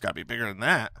 Oh, it's got to be bigger than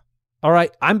that. All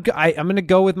right, I'm going to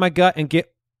go with my gut and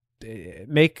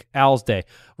make Al's day.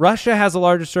 Russia has a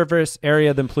larger surface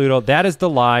area than Pluto. That is the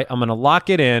lie. I'm going to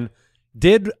lock it in.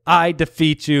 Did I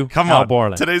defeat you, Come Al on,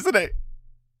 Borland? today's the day.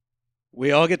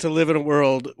 We all get to live in a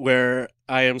world where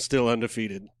I am still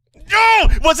undefeated. No,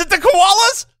 was it the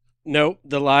koalas? No,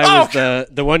 the lie was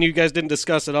the one you guys didn't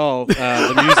discuss at all. The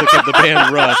music of the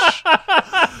band Rush.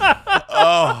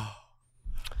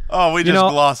 We just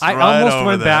glossed I right almost over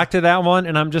went that. back to that one,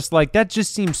 and I'm just like, that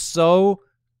just seems so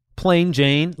plain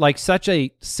Jane, like such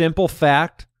a simple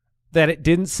fact that it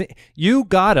didn't seem. You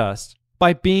got us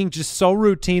by being just so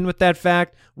routine with that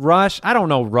fact. Rush, I don't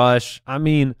know Rush. I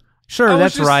mean, sure, I was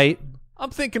that's just- right. I'm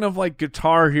thinking of like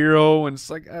Guitar Hero, and it's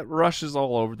like Rush is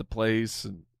all over the place.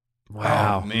 And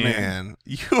Wow. Oh, man.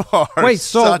 You are Wait,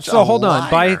 such so a hold on.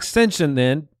 By liar. extension,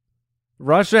 then,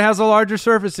 Russia has a larger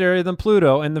surface area than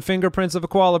Pluto, and the fingerprints of a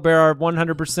koala bear are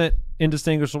 100%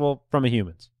 indistinguishable from a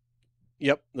human's.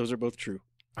 Yep, those are both true.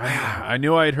 I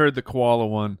knew I had heard the koala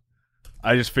one.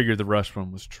 I just figured the Rush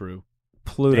one was true.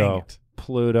 Dang Pluto. it.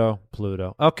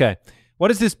 Pluto. Okay. What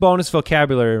is this bonus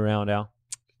vocabulary round, Al?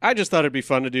 I just thought it'd be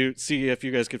fun to see if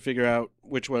you guys could figure out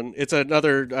which one. It's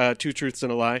another two truths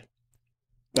and a lie.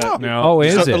 Now, Oh,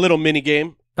 Just is a it? little mini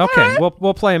game. Okay,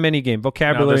 we'll play a mini game, now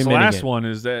vocabulary this mini last game. one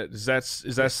is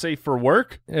that safe for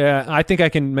work? Yeah, I think I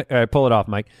can pull it off,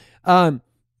 Mike.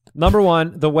 Number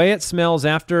one, the way it smells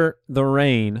after the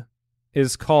rain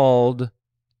is called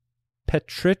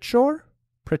petrichor.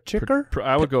 Petrichor.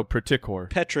 I would go Petrichor.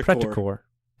 Petrichor.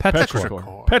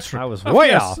 Petrichor. Petrichor. I was Oh, way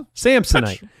yes. off.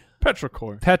 Samsonite.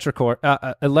 Petrichor.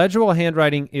 Petrichor. Illegible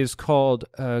handwriting is called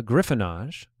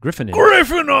griffonage.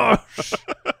 Griffinage.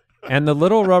 And the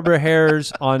little rubber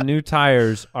hairs on new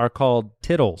tires are called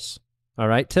tittles. All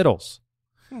right, tittles.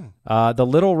 The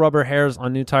little rubber hairs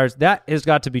on new tires, that has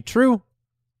got to be true.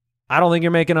 I don't think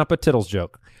you're making up a tittles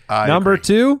joke. I Number agree.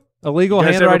 two, illegal You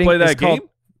guys ever handwriting play that is called game?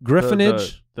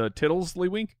 griffonage. The Tiddlesley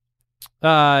wink?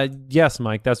 Yes,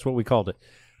 Mike, that's what we called it.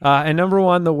 And number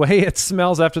one, the way it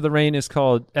smells after the rain is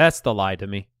called, that's the lie to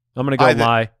me. I'm going to go I thi-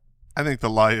 lie. I think the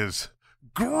lie is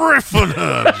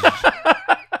griffonage.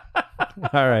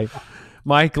 All right.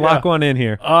 Mike, lock one in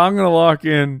here. I'm going to lock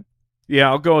in. Yeah,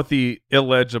 I'll go with the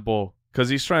illegible because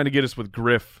he's trying to get us with the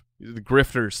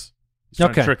grifters. He's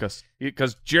trying to Okay. trick us.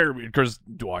 Because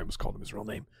I almost called him his real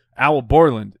name. Al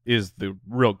Borland is the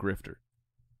real grifter.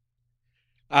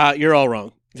 You're all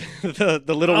wrong. the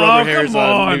little Oh, rubber hairs come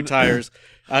on on. new tires.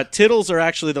 Tittles are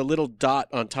actually the little dot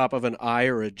on top of an I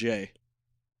or a J.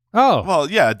 Oh. Well,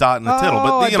 yeah, a dot and a tittle,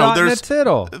 Oh, but a you know, dot and there's a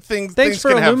tittle. things. Thanks things for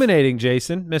can have illuminating,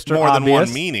 Jason, Mr. more Obvious. than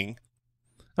one meaning.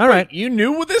 All right. Wait, you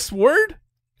knew this word?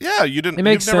 Yeah, you didn't. It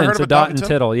makes you've never sense. Heard of a dot and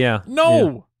tittle, yeah.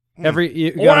 No. Yeah.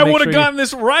 You Or gotta I make would have sure gotten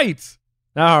this right.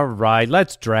 All right,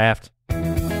 let's draft.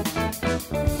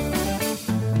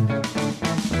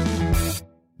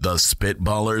 The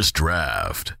Spitballers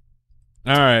Draft.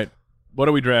 All right. What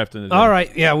are we drafting today? All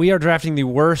right, yeah, we are drafting the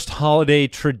worst holiday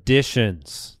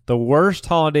traditions. The worst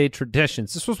holiday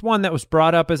traditions. This was one that was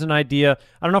brought up as an idea.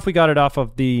 I don't know if we got it off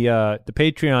of the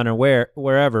Patreon or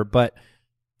wherever, but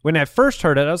when I first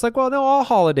heard it, I was like, well, no, all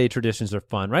holiday traditions are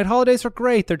fun, right? Holidays are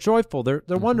great. They're joyful. They're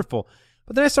wonderful.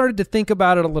 But then I started to think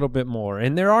about it a little bit more,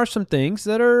 and there are some things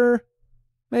that are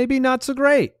maybe not so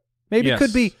great. Maybe it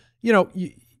could be,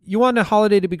 you want a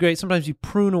holiday to be great. Sometimes you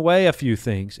prune away a few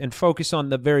things and focus on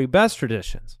the very best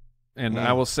traditions. And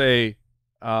I will say,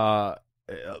 this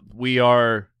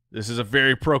is a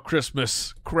very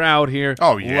pro-Christmas crowd here.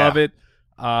 Oh, yeah. Love it.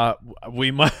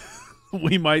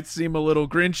 We might seem a little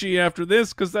grinchy after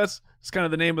this because that's kind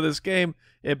of the name of this game.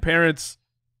 And parents,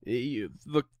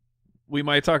 look, we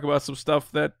might talk about some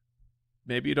stuff that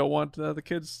maybe you don't want the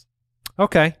kids.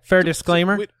 Okay, fair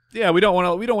disclaimer. We don't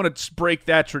want to break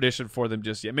that tradition for them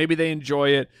just yet. Maybe they enjoy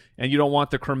it, and you don't want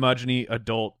the curmudgeon-y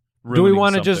adult ruining Do we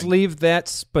want to something. just leave that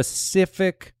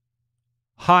specific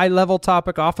high-level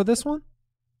topic off of this one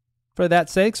for that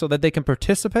sake so that they can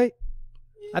participate?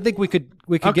 I think we could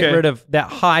get rid of that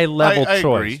high-level I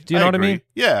choice. agree. Do you know what I agree. mean?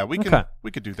 Yeah, we can. Okay.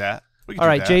 We could do that. All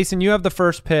right, Jason, you have the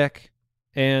first pick.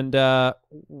 And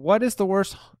what is the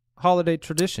worst holiday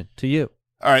tradition to you?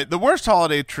 All right, the worst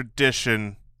holiday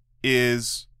tradition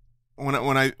is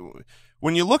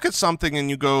when you look at something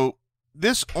and you go,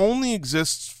 this only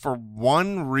exists for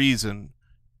one reason,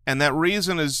 and that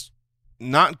reason is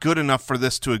not good enough for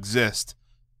this to exist.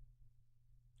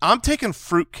 I'm taking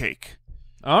fruitcake.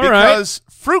 All right. Because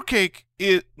fruitcake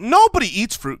nobody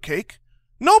eats fruitcake.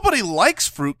 Nobody likes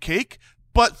fruitcake,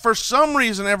 but for some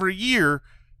reason every year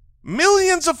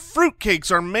millions of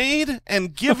fruitcakes are made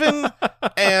and given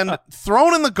and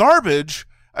thrown in the garbage.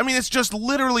 I mean, it's just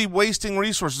literally wasting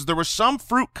resources. There was some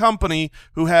fruit company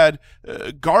who had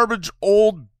garbage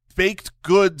old baked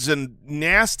goods and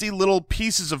nasty little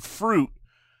pieces of fruit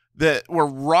that were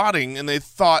rotting, and they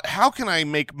thought, how can I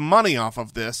make money off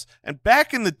of this? And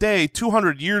back in the day,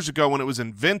 200 years ago when it was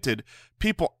invented,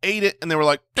 people ate it, and they were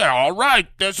like, all right,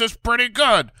 this is pretty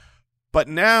good. But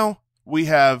now we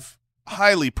have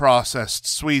highly processed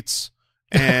sweets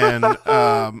and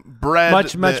bread.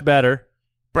 Much better.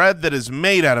 Bread that is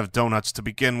made out of donuts to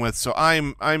begin with, so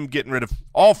I'm getting rid of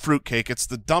all fruitcake. It's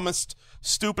the dumbest,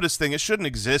 stupidest thing. It shouldn't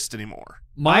exist anymore.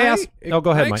 Go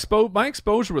ahead, Mike. My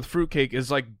exposure with fruitcake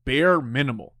is like bare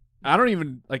minimal. I don't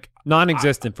even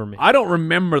non-existent for me. I don't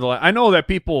remember I know that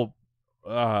people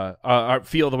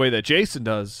feel the way that Jason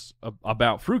does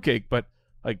about fruitcake, but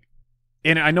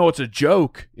and I know it's a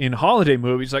joke in holiday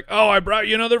movies, like, oh, I brought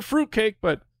you another fruitcake,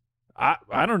 but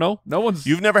I don't know. No one's.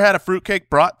 You've never had a fruitcake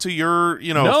brought to your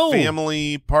No.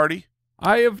 family party?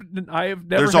 I have never.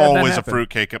 There's had always that a happen.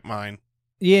 fruitcake at mine.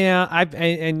 Yeah,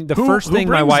 Who first thing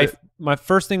my brings wife it? my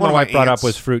first thing One my of wife my brought up aunts.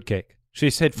 was fruitcake. She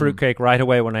said fruitcake right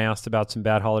away when I asked about some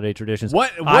bad holiday traditions.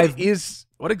 What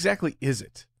exactly is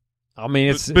it? I mean,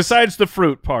 it's Besides the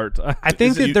fruit part, I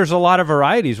think that there's a lot of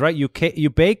varieties, right? You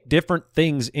bake different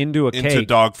things into a Into cake.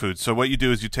 dog food. So what you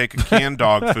do is you take a canned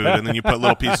dog food and then you put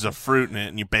little pieces of fruit in it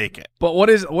and you bake it. But what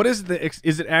is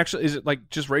is it like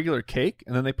just regular cake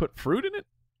and then they put fruit in it?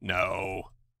 No.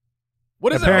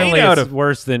 What is Apparently, it made out it's of?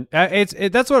 worse than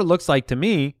that's what it looks like to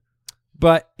me.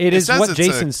 But it is says what it's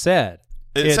Jason said.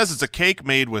 It says it's a cake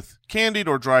made with candied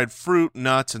or dried fruit,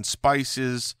 nuts, and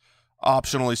spices,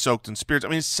 optionally soaked in spirits. I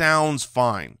mean, it sounds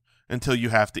fine until you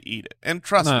have to eat it. And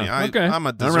trust me, I'm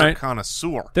a dessert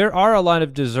connoisseur. There are a lot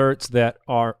of desserts that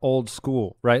are old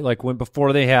school, right? Like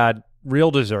before they had real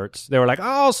desserts, they were like,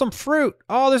 oh, some fruit.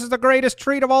 Oh, this is the greatest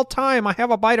treat of all time. I have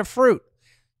a bite of fruit.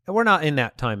 And we're not in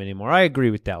that time anymore. I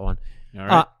agree with that one. All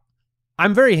right.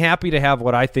 I'm very happy to have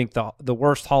what I think the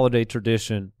worst holiday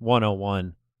tradition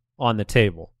 101 on the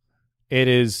table. It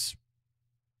is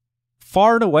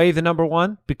far and away the number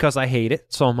one because I hate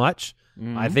it so much.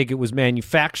 Mm-hmm. I think it was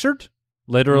manufactured,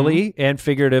 literally and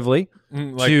figuratively,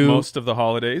 like most of the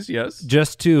holidays, yes.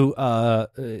 just to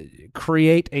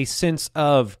create a sense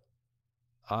of,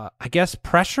 I guess,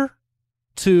 pressure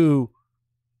to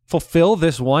fulfill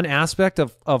this one aspect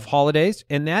of holidays,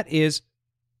 and that is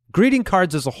greeting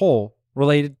cards as a whole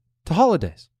related to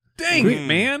holidays. Dang it,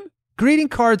 man! Greeting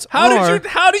cards How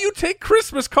do you take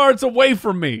Christmas cards away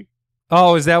from me?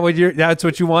 Oh, is that that's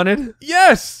what you wanted?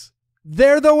 Yes,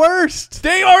 They're the worst.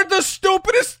 they are the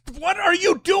stupidest. What are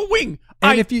you doing?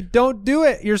 And if you don't do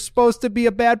it, you're supposed to be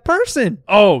a bad person.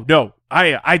 Oh no,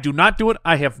 I do not do it.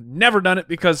 I have never done it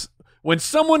because When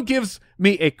someone gives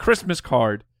me a Christmas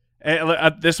card,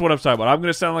 this is what I'm talking about. I'm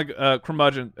going to sound like a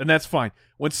curmudgeon, and that's fine.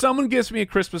 When someone gives me a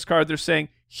Christmas card, they're saying,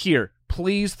 here,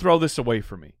 please throw this away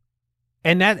for me.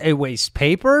 And that it wastes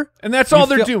paper? And that's all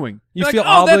they're doing. You They're feel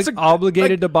like,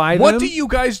 obligated to buy them? What do you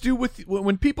guys do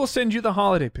when people send you the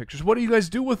holiday pictures? What do you guys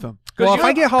do with them? Well, if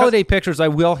I get holiday pictures, I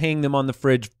will hang them on the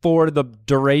fridge for the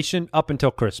duration up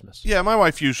until Christmas. Yeah, my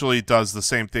wife usually does the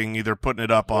same thing, either putting it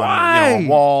up on a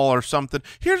wall or something.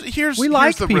 We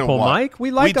like the people, real Mike. We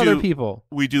like other people.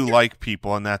 We do like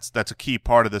people, and that's a key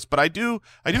part of this. But I do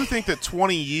think that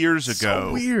 20 years ago,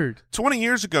 so weird. 20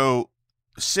 years ago,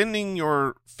 sending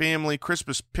your family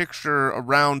Christmas picture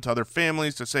around to other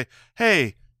families to say,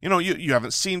 hey, you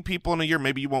haven't seen people in a year.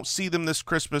 Maybe you won't see them this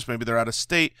Christmas. Maybe they're out of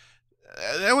state.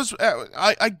 That was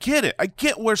I get it. I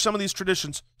get where some of these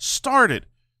traditions started.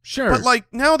 Sure. But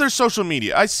now there's social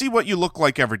media. I see what you look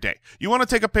like every day. You want to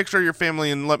take a picture of your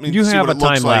family and let me you see have what a it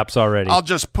looks time like. lapse already. I'll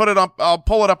just put it up. I'll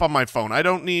pull it up on my phone. I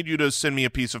don't need you to send me a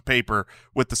piece of paper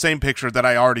with the same picture that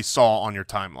I already saw on your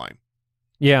timeline.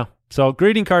 Yeah. So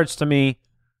greeting cards to me,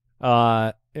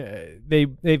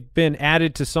 they've been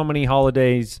added to so many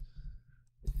holidays.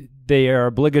 They are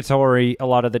obligatory a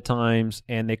lot of the times,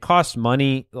 and they cost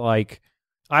money. Like,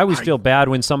 I always feel bad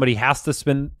when somebody has to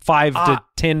spend $5 to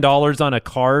 $10 on a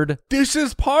card. This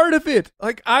is part of it.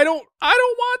 Like, I don't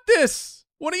want this.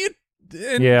 What are you?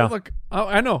 Yeah. Look,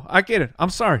 I know. I get it. I'm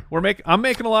sorry. I'm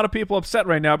making a lot of people upset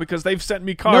right now because they've sent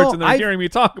me cards and they're hearing me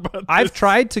talk about this. I've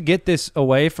tried to get this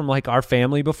away from our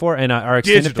family before and our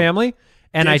extended family,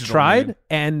 and I tried, man.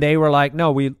 And they were like,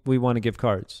 "No, we want to give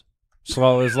cards." So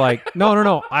I was like,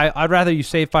 "No. I'd rather you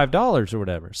save $5 or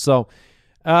whatever." So,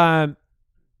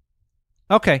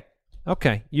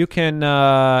 okay, you can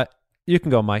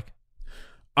go, Mike.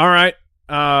 All right.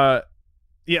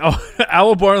 Yeah,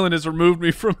 Owl Borland has removed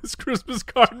me from his Christmas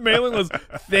card mailing list.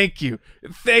 Thank you.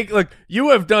 Look,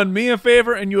 you have done me a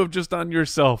favor, and you have just done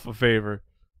yourself a favor.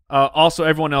 Also,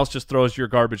 everyone else just throws your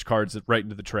garbage cards right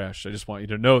into the trash. I just want you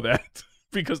to know that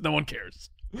because no one cares.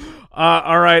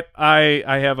 All right,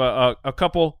 I have a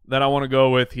couple that I want to go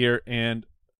with here, and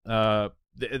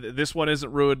this one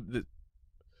isn't ruined.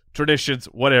 Traditions,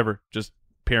 whatever, just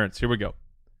parents. Here we go.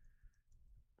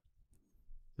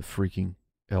 The freaking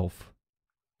elf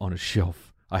on a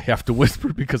shelf. I have to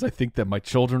whisper because I think that my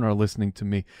children are listening to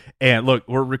me. And look,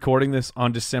 we're recording this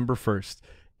on December 1st.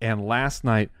 And last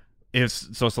night, it's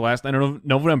the last night of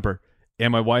November.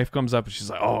 And my wife comes up and she's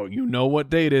like, "Oh, you know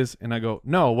what day it is?" And I go,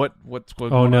 "No, what's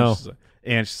going on?" No.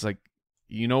 And she's like,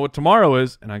 "You know what tomorrow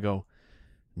is?" And I go,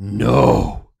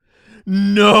 No,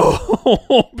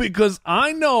 because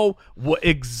I know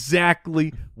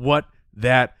exactly what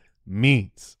that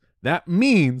means. That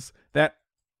means that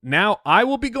now I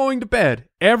will be going to bed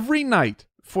every night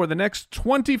for the next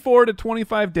 24 to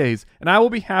 25 days, and I will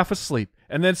be half asleep.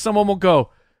 And then someone will go,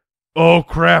 "Oh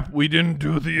crap, we didn't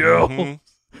do the elf." Mm-hmm.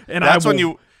 And that's I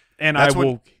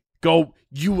will go,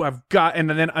 "You have got," and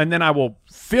then I will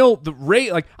feel the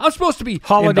rage. Like, I'm supposed to be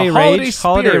holiday in the rage.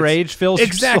 holiday Holiday rage feels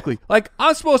exactly like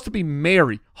I'm supposed to be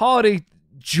merry. Holiday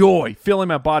joy filling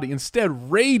my body.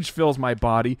 Instead, rage fills my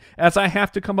body as I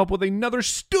have to come up with another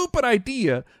stupid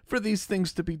idea for these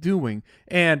things to be doing.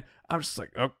 And I'm just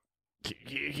like, "Oh,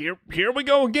 here we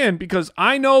go again," because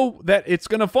I know that it's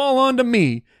going to fall onto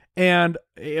me.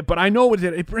 But I know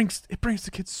that it brings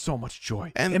the kids so much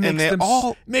joy, and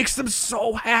it makes them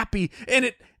so happy, and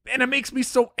it makes me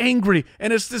so angry,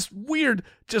 and it's this weird,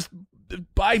 just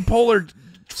bipolar.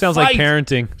 Sounds like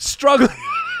parenting. Struggling.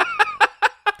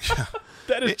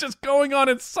 That is just going on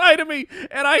inside of me,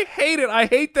 and I hate it. I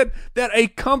hate that a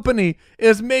company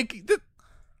is making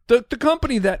the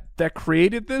company that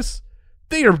created this.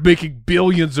 They are making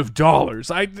billions of dollars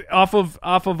off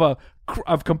of a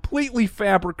completely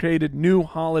fabricated new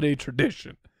holiday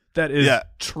tradition that is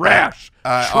trash.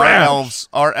 Trash.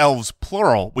 Our elves,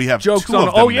 plural. We have jokes two on.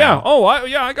 of them yeah. now.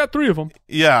 I got 3 of them.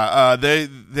 Yeah.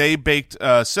 They baked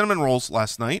cinnamon rolls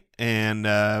last night and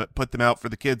put them out for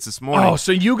the kids this morning. Oh,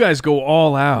 so you guys go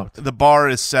all out. The bar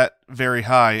is set very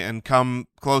high, and come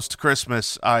close to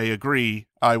Christmas, I agree,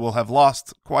 I will have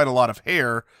lost quite a lot of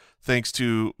hair thanks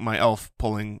to my elf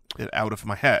pulling it out of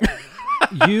my head.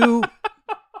 You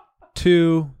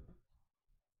two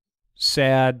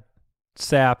sad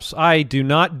saps. I do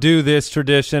not do this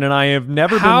tradition, and I have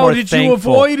never been more thankful. How did you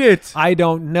avoid it? I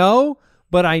don't know,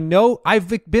 but I know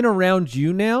I've been around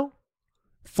you now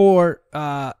for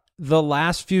the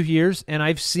last few years, and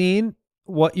I've seen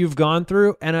what you've gone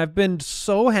through, and I've been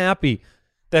so happy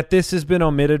that this has been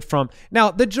omitted from.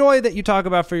 Now, the joy that you talk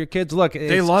about for your kids, look,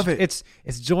 They love it. It's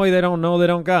joy they don't know they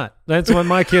don't got. That's what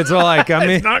my kids are like. I mean,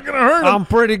 It's not going to hurt them. I'm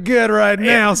pretty good right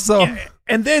now, so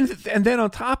And then on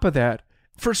top of that,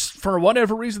 for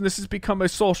whatever reason, this has become a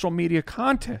social media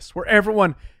contest where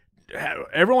everyone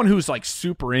who's like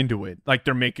super into it, like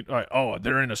they're making,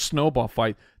 they're in a snowball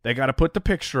fight. They got to put the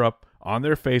picture up on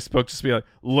their Facebook, just be like,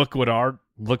 look what our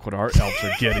elves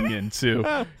are getting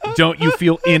into. Don't you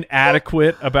feel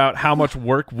inadequate about how much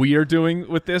work we are doing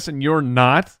with this, and you're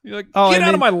not? You're like, get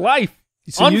out of my life.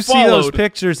 So you see those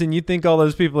pictures and you think all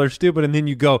those people are stupid, and then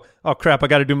you go, oh crap, I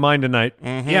got to do mine tonight.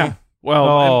 Mm-hmm. Yeah.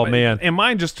 Well, man. And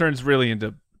mine just turns really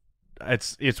into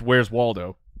it's Where's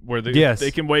Waldo, where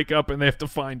they can wake up and they have to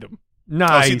find him.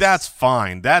 Nice. Oh, see, that's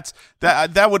fine. That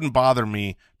wouldn't bother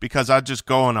me because I'd just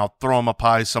go and I'll throw him a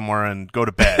pie somewhere and go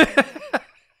to bed.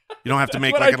 You don't have to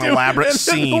make like an elaborate and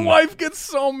scene. Then the wife gets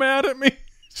so mad at me.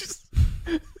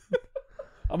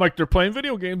 I'm like, they're playing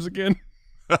video games again.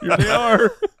 Here they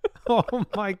are. Oh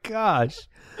my gosh.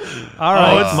 All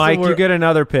right, Mike, you get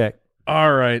another pick.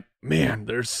 All right. Man,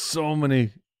 there's so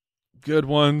many good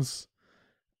ones.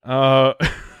 I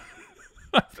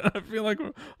feel like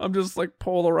I'm just like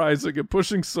polarizing and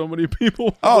pushing so many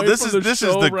people. Oh, away this from is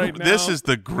show the right now. this is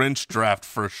the Grinch draft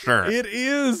for sure. It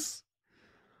is.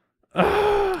 All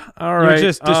right.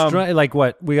 You're just like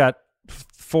what? We got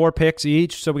 4 picks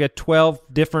each, so we got 12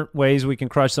 different ways we can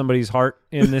crush somebody's heart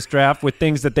in this draft with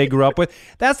things that they grew up with.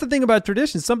 That's the thing about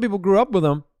traditions. Some people grew up with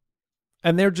them,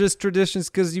 and they're just traditions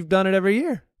because you've done it every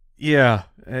year. Yeah,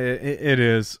 it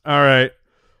is. All right.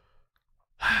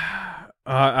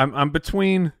 I'm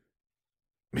between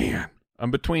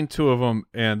two of them,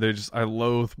 and I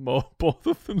loathe both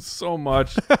of them so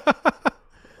much.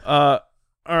 All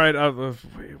right,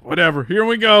 whatever. Here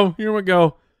we go.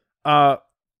 Hey,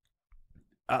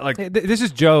 this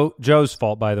is Joe's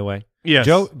fault, by the way. Yes,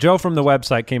 Joe from the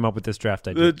website came up with this draft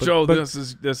idea. Joe, this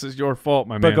is your fault,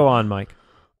 my man. But go on, Mike.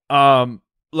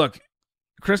 Look,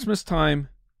 Christmas time,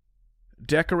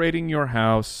 decorating your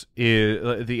house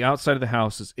is the outside of the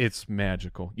house it's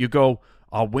magical. You go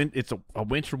it's a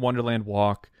winter wonderland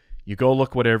walk. You go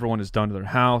look what everyone has done to their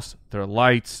house, their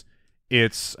lights.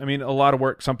 It's a lot of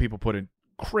work. Some people put in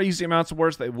crazy amounts of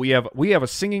work. That we have a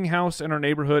singing house in our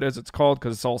neighborhood, as it's called,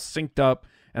 because it's all synced up,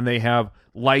 and they have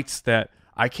lights that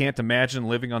I can't imagine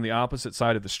living on the opposite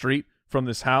side of the street from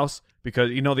this house, because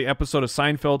the episode of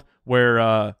Seinfeld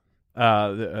where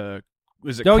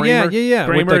was it Kramer? Yeah.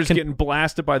 Kramer is getting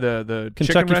blasted by the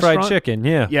Kentucky chicken Fried Chicken,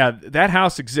 yeah. Yeah, that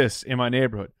house exists in my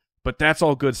neighborhood, but that's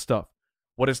all good stuff.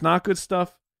 What is not good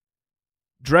stuff?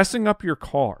 Dressing up your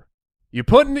car. You're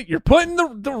putting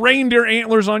the reindeer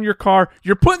antlers on your car.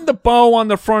 You're putting the bow on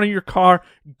the front of your car.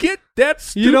 Get that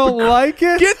stupid You don't like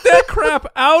it? Get that crap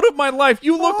out of my life.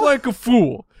 You look like a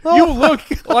fool. You look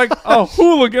like a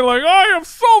hooligan. Like, I have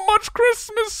so much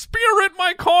Christmas spirit.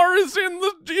 My car is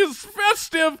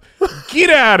festive. Get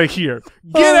out of here.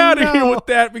 Get out of here with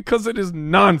that, because it is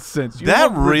nonsense.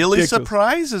 That really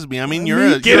surprises me. I mean,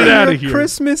 you're a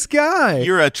Christmas guy.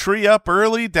 You're a tree up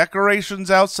early, decorations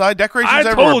outside, decorations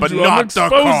I everywhere, told but you, not I'm the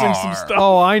exposing car. some stuff.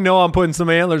 Oh, I know. I'm putting some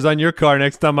antlers on your car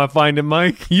next time I find him,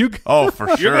 Mike. Oh, for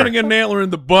sure. You're gonna get an antler in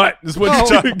the butt. Is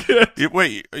what you're gonna get.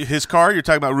 Wait, his car? You're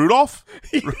talking about Rudolph?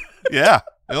 Yeah,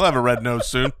 he'll have a red nose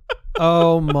soon.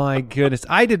 Oh my goodness!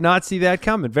 I did not see that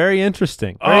coming. Very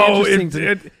interesting.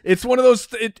 It's one of those.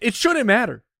 It shouldn't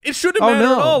matter. It shouldn't matter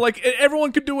at all. Like,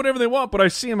 everyone could do whatever they want, but I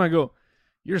see him, I go,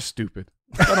 "You're stupid."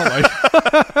 I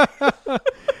don't like.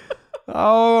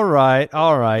 All right.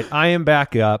 I am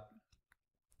back up.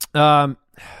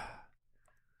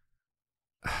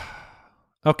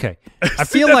 Okay. I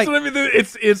feel like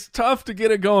it's tough to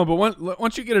get it going, but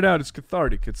once you get it out, it's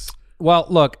cathartic. Well,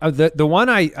 look, the one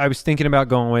I was thinking about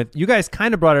going with, you guys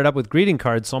kind of brought it up with greeting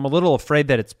cards, so I'm a little afraid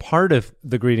that it's part of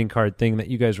the greeting card thing that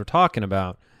you guys were talking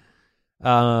about.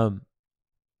 So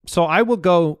I will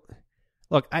go.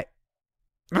 Look, all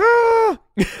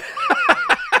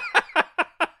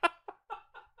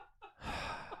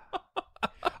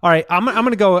right, I'm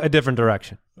going to go a different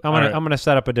direction. I'm going to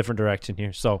set up a different direction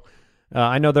here. So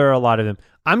I know there are a lot of them.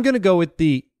 I'm going to go with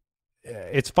the.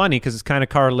 It's funny because it's kind of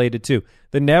correlated too.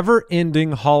 The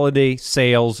never-ending holiday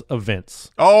sales events.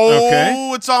 Oh,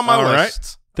 okay. It's on my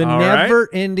list. The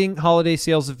never-ending holiday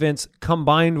sales events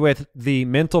combined with the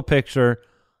mental picture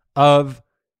of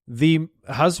the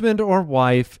husband or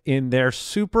wife in their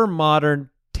super modern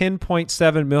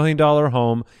 $10.7 million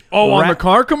home. Oh, on the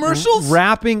car commercials?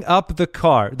 Wrapping up the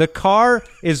car. The car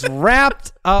is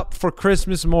wrapped up for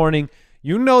Christmas morning.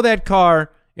 You know that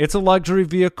car. It's a luxury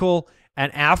vehicle.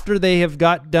 And after they have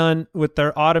got done with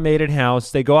their automated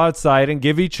house, they go outside and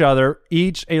give each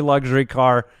a luxury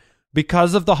car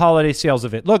because of the holiday sales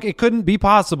event. Look, it couldn't be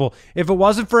possible if it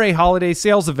wasn't for a holiday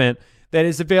sales event that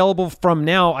is available from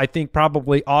now, I think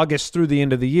probably August through the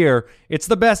end of the year. It's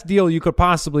the best deal you could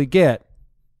possibly get.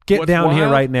 Get down here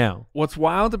right now. What's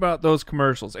wild about those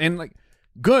commercials, and like,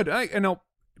 good, I know,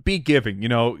 be giving,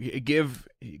 give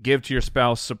to your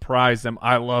spouse, surprise them.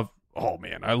 I love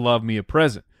me a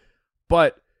present.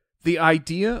 But the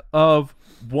idea of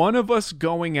one of us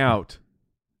going out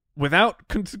without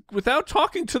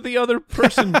talking to the other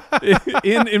person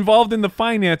involved in the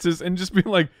finances and just being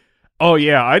like, oh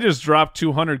yeah, I just dropped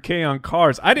 $200K on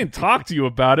cars. I didn't talk to you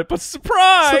about it, but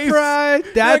surprise! Surprise!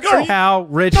 That's Like, how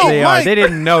rich they are. They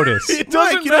didn't notice. It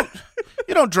doesn't Mike,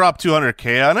 you don't drop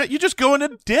 $200K on it. You just go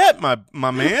into debt, my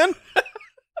man.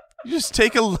 You just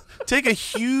take a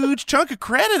huge chunk of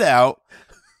credit out.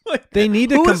 Like, They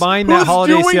need to combine that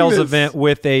holiday sales event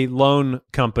with a loan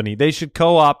company. They should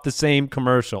co-op the same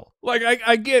commercial. Like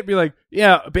I get, be like,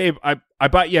 yeah, babe, I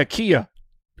bought you a Kia.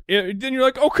 Then you're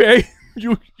like, okay.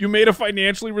 You made a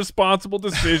financially responsible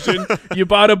decision. You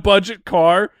bought a budget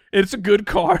car. It's a good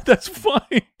car. That's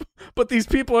fine. But these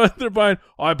people out there buying,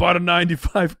 I bought a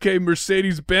 $95K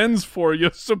Mercedes-Benz for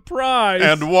you. Surprise.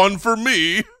 And one for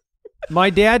me.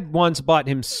 My dad once bought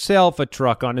himself a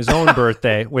truck on his own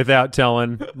birthday without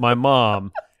telling my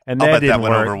mom, and I'll that bet didn't that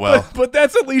went work. over well. But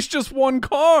that's at least just one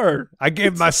car. I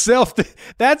gave myself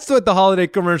that's what the holiday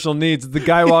commercial needs. The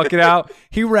guy walking out,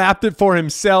 he wrapped it for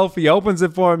himself. He opens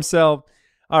it for himself.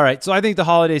 All right, so I think the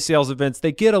holiday sales events,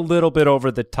 they get a little bit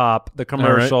over the top, the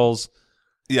commercials.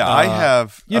 Yeah, I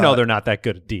have. They're not that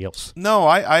good at deals. No,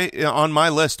 I on my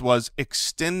list was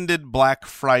extended Black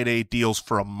Friday deals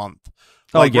for a month.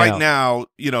 Like right now,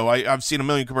 I've seen a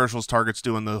million commercials. Target's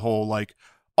doing the whole like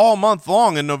all month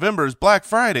long in November is Black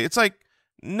Friday. It's like,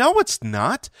 no, it's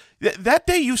not. That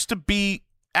day used to be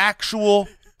actual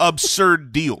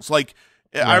absurd deals. Like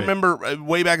Right. I remember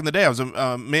way back in the day, I was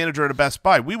a manager at a Best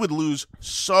Buy. We would lose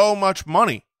so much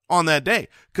money on that day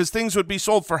because things would be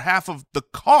sold for half of the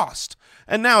cost.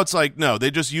 And now it's like, no,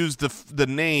 they just use the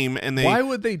name and they. Why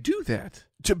would they do that?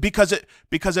 Because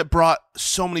it brought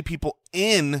so many people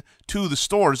in to the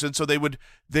stores, and so they would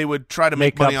try to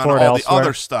make money on all the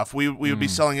other stuff. We would be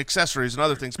selling accessories and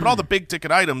other things, but all the big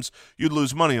ticket items you'd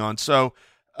lose money on. So,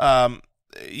 the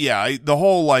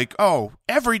whole like, oh,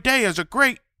 every day is a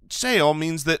great sale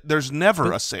means that there's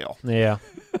never a sale. Yeah.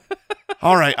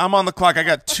 All right, I'm on the clock. I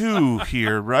got 2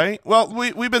 here, right? Well,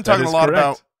 we've been talking a lot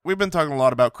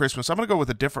about Christmas. I'm going to go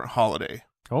with a different holiday.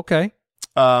 Okay.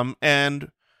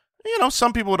 And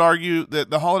some people would argue that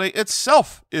the holiday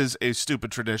itself is a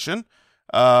stupid tradition.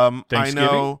 I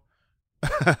know.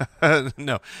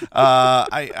 No.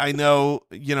 I know,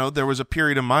 there was a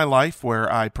period in my life where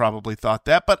I probably thought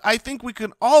that, but I think we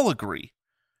can all agree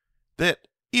that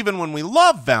even when we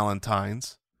love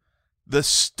Valentine's, the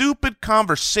stupid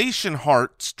conversation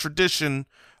hearts tradition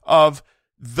of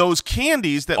those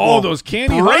candies that will those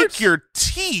candy break hearts? your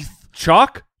teeth.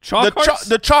 Chalk hearts?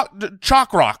 The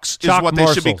chalk rocks is what they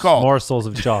should be called. Morsels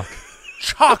of chalk.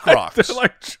 Chalk rocks. They're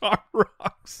like chalk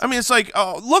rocks. I mean, it's like,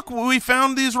 oh, look, we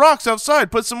found these rocks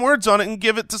outside. Put some words on it and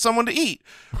give it to someone to eat.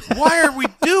 Why are we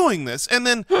doing this? And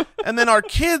then our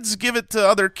kids give it to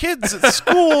other kids at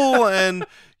school, and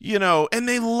and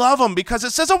they love them because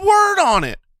it says a word on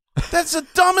it. That's the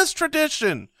dumbest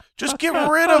tradition. Just get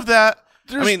rid of that.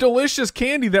 There's delicious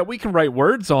candy that we can write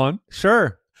words on.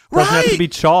 Sure. Doesn't have to be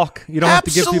chalk. You don't have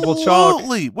to give people chalk.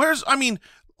 Absolutely.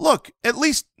 Look, at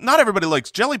least not everybody likes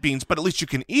jelly beans, but at least you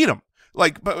can eat them.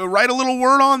 Like, but write a little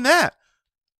word on that.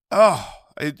 Oh.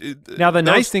 Now, the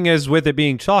nice thing is with it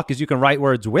being chalk is you can write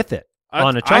words with it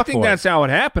on a chalkboard. I think that's how it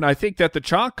happened. I think that the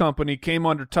chalk company came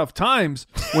under tough times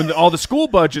when all the school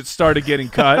budgets started getting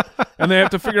cut, and they have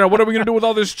to figure out what are we going to do with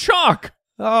all this chalk.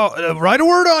 Oh, write a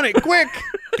word on it, quick.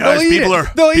 Guys,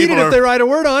 They'll eat it if they write a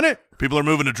word on it. People are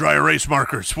moving to dry erase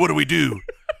markers. What do we do?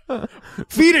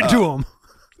 Feed it to them.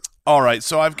 All right,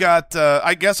 so I've got.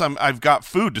 I guess I've got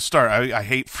food to start. I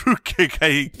hate fruitcake. I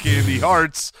hate candy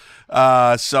hearts.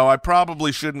 So I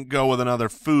probably shouldn't go with another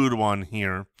food one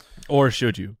here. Or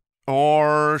should you?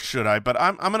 Or should I? But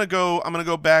I'm gonna go. I'm gonna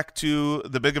go back to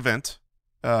the big event.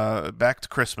 Back to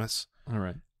Christmas. All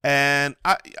right. And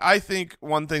I think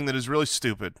one thing that is really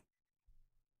stupid,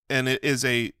 and it is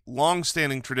a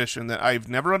long-standing tradition that I've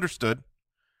never understood,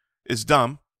 is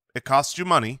dumb. It costs you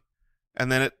money,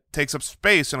 and then it takes up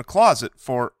space in a closet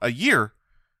for a year,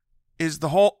 is the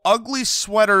whole ugly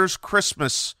sweaters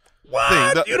Christmas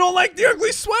thing. You don't like the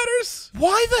ugly sweaters?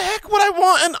 Why the heck would I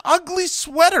want an ugly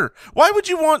sweater? Why would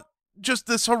you want just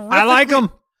this horrific? I like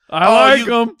them. I like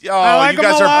them. Oh, like you 'em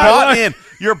guys a are lot. bought in.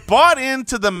 You're bought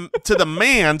into the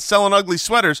man selling ugly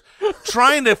sweaters,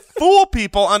 trying to fool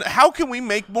people on how can we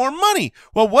make more money.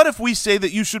 Well, what if we say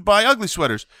that you should buy ugly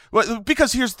sweaters? Well,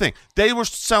 because here's the thing: they were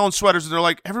selling sweaters, and they're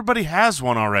like, everybody has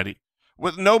one already.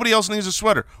 Nobody else needs a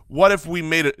sweater. What if we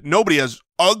made it? Nobody has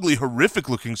ugly,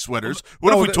 horrific-looking sweaters.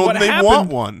 What if we told them they want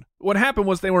one? What happened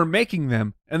was they were making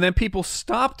them, and then people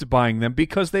stopped buying them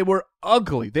because they were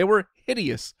ugly. They were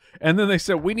hideous. And then they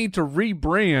said, we need to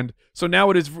rebrand. So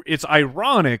now it's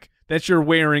ironic that you're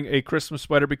wearing a Christmas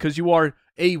sweater because you are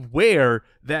aware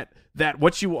that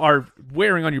what you are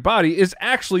wearing on your body is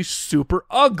actually super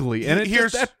ugly. And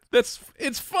it's fun.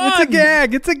 It's a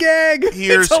gag.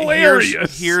 It's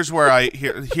hilarious. Here's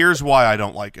why I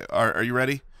don't like it. Are you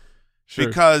ready? Sure.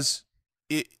 Because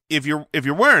if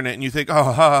you're wearing it and you think, oh,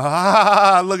 ha, ha,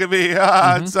 ha, ha, look at me,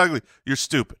 it's ugly, you're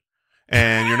stupid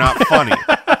and you're not funny.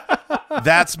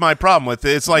 That's my problem with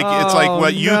it. It's like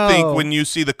what you think when you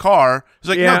see the car. It's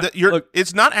like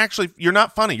it's not actually. You're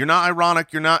not funny. You're not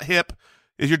ironic. You're not hip.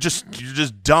 You're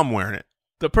just dumb wearing it.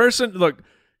 The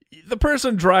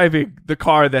person driving the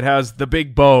car that has the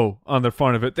big bow on the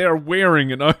front of it, they are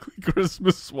wearing an ugly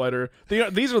Christmas sweater.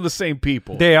 These are the same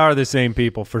people. They are the same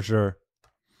people for sure.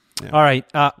 Yeah. All right,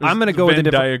 I'm going to go with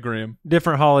a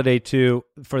different holiday too,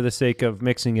 for the sake of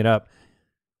mixing it up.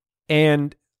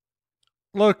 And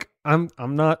look, I'm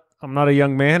not a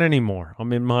young man anymore.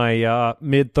 I'm in my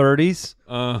mid-30s.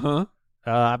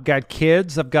 I've got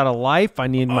kids. I've got a life. I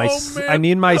need my sleep.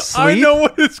 I know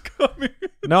what is coming.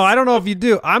 No, I don't know if you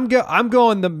do. I'm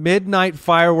going the midnight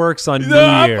fireworks on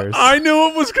New Year's. I knew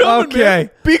it was coming. Okay,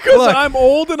 man, because I'm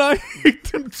old and I hate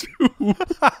them too.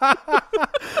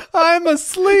 I'm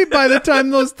asleep by the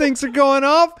time those things are going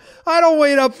off. I don't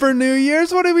wait up for New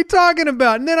Year's. What are we talking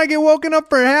about? And then I get woken up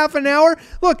for half an hour.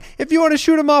 Look, if you want to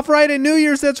shoot them off right at New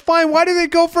Year's, that's fine. Why do they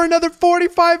go for another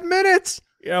 45 minutes?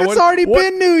 Yeah, it's already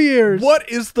been New Year's. What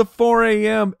is the 4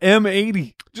 a.m.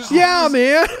 M80?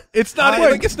 Man. It's not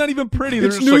it's not even pretty.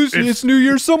 It's New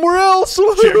Year's somewhere else.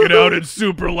 Check it out. It's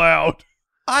super loud.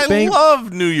 I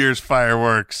love New Year's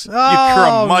fireworks. You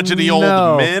curmudgeony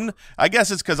old men. I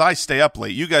guess it's because I stay up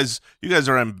late. You guys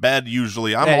are in bed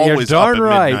usually. I'm always up at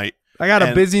midnight. I got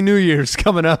a busy New Year's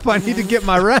coming up. I need to get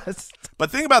my rest.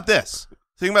 But think about this.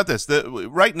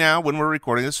 Right now, when we're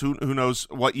recording this, who knows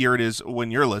what year it is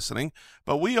when you're listening,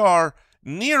 but we are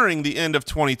nearing the end of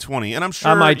 2020, and I'm sure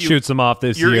I might shoot some off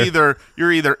this year.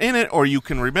 You're either in it or you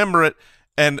can remember it,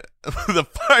 and the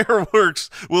fireworks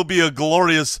will be a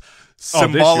glorious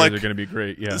symbolic. They're going to be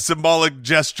great. Yeah, symbolic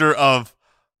gesture of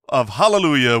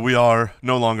hallelujah. We are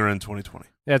no longer in 2020.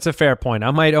 That's a fair point.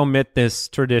 I might omit this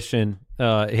tradition,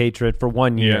 hatred, for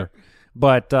 1 year,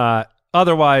 but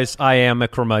otherwise, I am a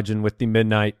curmudgeon with the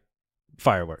midnight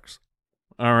fireworks.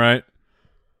 All right.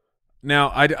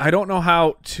 Now, I don't know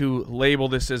how to label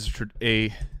this as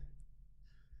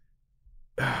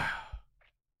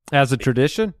as a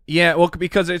tradition. Yeah, well,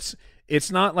 because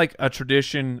it's not like a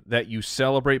tradition that you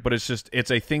celebrate, but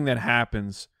it's a thing that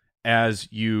happens as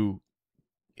you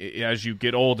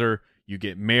get older, you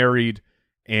get married,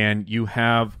 and you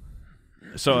have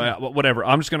whatever.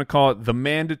 I'm just going to call it the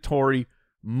mandatory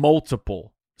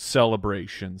multiple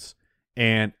celebrations,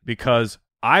 and because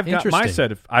I've got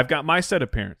my set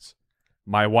of parents.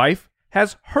 My wife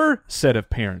has her set of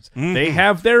parents. Mm-hmm. They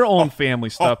have their own family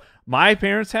stuff. My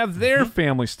parents have their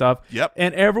family stuff. Yep.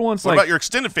 And everyone's what about your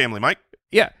extended family, Mike?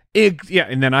 Yeah.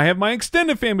 And then I have my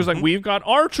extended family. It's like, we've got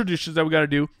our traditions that we got to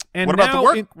do. And what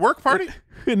about the work party?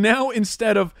 And now,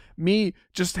 instead of me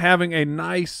just having a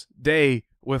nice day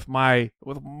with my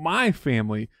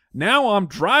family, now I'm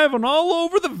driving all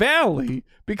over the valley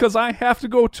because I have to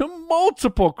go to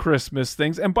multiple Christmas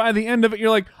things, and by the end of it, you're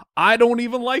like, I don't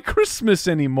even like Christmas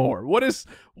anymore. What is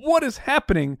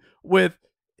happening with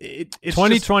it?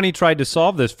 2020 tried to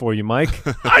solve this for you, Mike.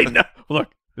 I know. Look,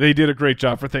 they did a great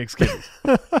job for Thanksgiving.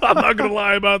 I'm not going to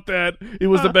lie about that. It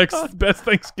was the best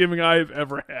Thanksgiving I've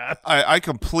ever had. I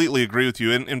completely agree with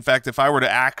you. In fact, if I were to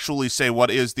actually say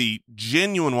what is the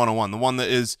genuine 101, the one that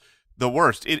is the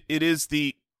worst, it is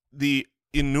the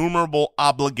innumerable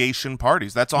obligation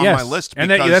parties. That's on my list. And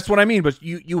that's what I mean, but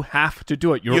you have to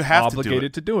do it. You're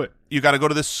obligated to do it. You got to go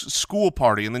to this school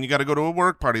party, and then you got to go to a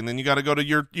work party, and then you got to go to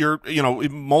your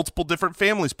multiple different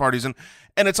families parties, and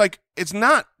it's like it's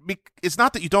not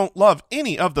that you don't love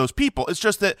any of those people. It's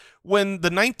just that when the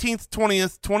 19th,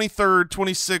 20th, 23rd,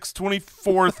 26th,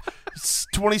 24th,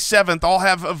 27th all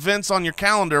have events on your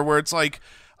calendar where it's like,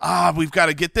 we've got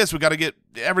to get this. We've got to get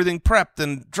everything prepped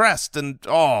and dressed. And,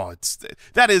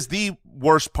 that is the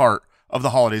worst part of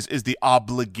the holidays is the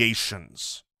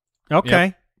obligations. Okay.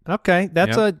 Yep. Okay,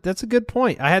 that's a good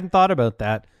point. I hadn't thought about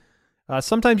that.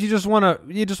 Sometimes you just want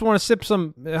to sip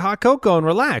some hot cocoa and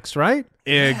relax, right?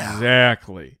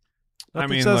 Exactly. I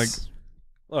Nothing mean, says-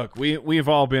 look, we've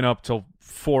all been up till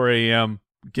 4 a.m.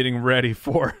 getting ready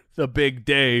for the big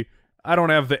day. I don't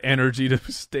have the energy to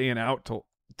be staying out till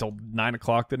 9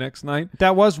 o'clock the next night.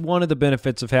 That was one of the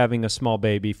benefits of having a small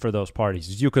baby for those parties.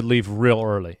 Is you could leave real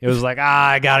early. It was like,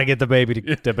 I gotta get the baby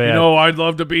to bed. I'd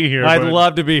love to be here. I'd but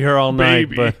love to be here all night,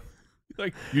 baby. but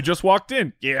Like, you just walked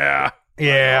in. Yeah.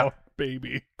 Yeah. Oh,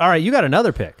 baby. all right, you got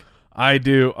another pick. I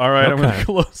do. All right, I'm going Okay. to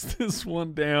close this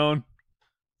one down.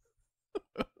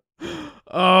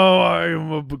 Oh,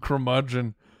 I'm a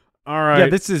curmudgeon. All right. Yeah,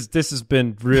 this has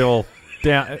been real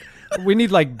down. We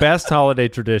need like best holiday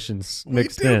traditions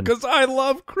mixed in. because I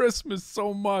love Christmas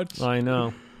so much. I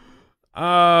know.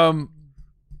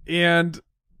 And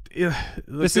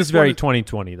This is very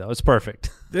 2020 though. It's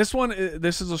perfect. This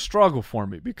is a struggle for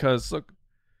me because look,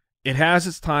 it has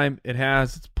its time, it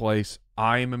has its place.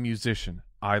 I am a musician.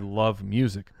 I love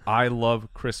music. I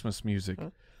love Christmas music.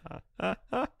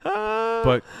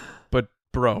 but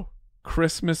bro,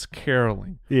 Christmas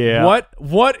caroling. Yeah.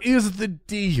 What is the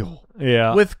deal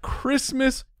Yeah. with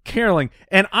Christmas caroling?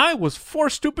 And I was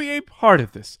forced to be a part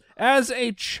of this as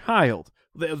a child.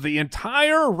 The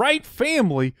entire Wright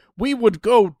family, we would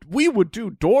do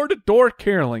door-to-door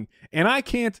caroling, and I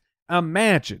can't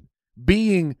imagine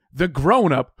being the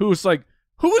grown-up who's like,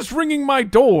 who is ringing my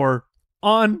door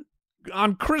on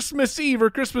Christmas Eve or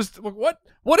Christmas?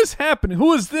 What is happening?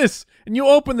 Who is this? And you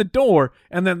open the door,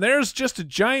 and then there's just a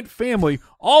giant family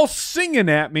all singing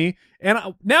at me. And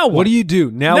now what? What do you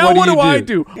do? Now Now what do I you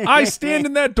do? I stand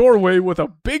in that doorway with a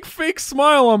big fake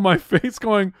smile on my face,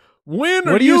 going, "When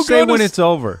are What do you say gonna when it's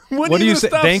over? when What are do you you say?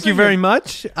 gonna stop Thank you very singing?"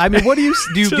 much. I mean, what do you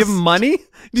do? You Just- give them money? Do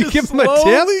you Just give them a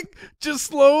tip? Just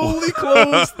slowly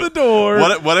close the door.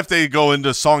 What if they go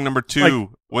into song number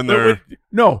 2 when they're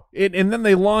and then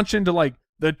they launch into like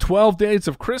the 12 Days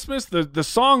of Christmas, the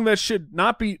song that should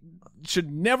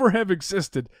never have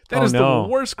existed. That Oh, is no. the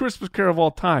worst Christmas carol of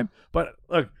all time. But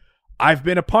look, I've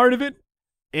been a part of it,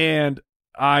 and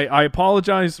I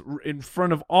apologize in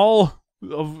front of all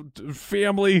of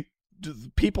family,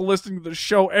 people listening to the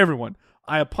show, everyone.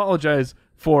 I apologize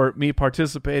for me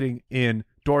participating in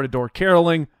door-to-door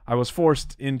caroling. I was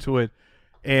forced into it.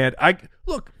 And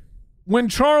when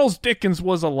Charles Dickens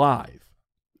was alive,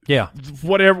 Yeah.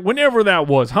 whenever that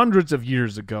was, hundreds of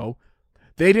years ago,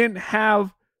 they didn't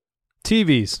have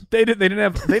TVs. they didn't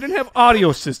have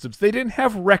audio systems. They didn't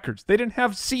have records. They didn't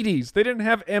have CDs. They didn't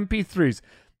have MP3s.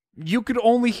 You could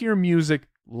only hear music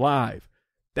live.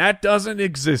 That doesn't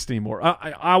exist anymore.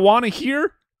 I want to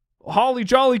hear Holly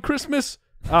Jolly Christmas.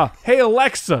 Hey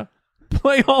Alexa,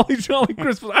 play Holly Jolly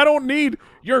Christmas. I don't need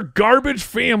your garbage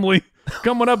family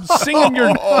coming up singing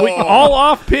your all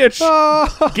off pitch.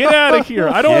 Get out of here.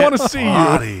 I don't want to see you.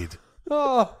 bodied.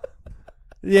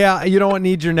 Yeah, you don't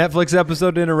need your Netflix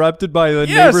episode interrupted by the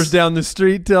Yes. neighbors down the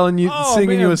street singing you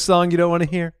man. a song you don't want to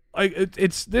hear.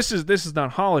 This is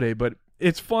not holiday, but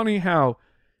it's funny how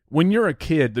when you're a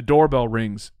kid, the doorbell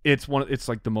rings. It's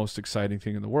like the most exciting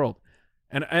thing in the world.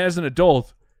 And as an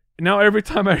adult, now every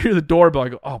time I hear the doorbell, I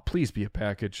go, "Oh, please be a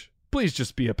package. Please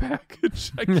just be a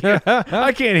package."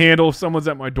 I can't handle if someone's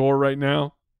at my door right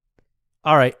now.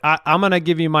 All right, I'm going to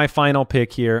give you my final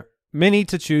pick here. Many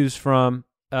to choose from,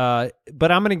 but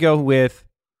I'm going to go with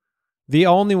the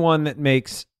only one that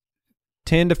makes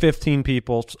 10 to 15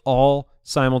 people all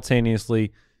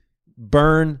simultaneously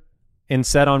burn and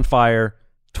set on fire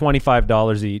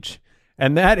 $25 each.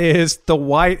 And that is the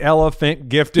White Elephant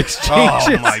gift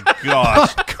exchanges. Oh my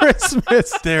gosh,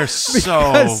 Christmas. they're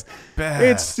so Because bad.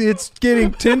 It's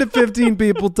getting 10 to 15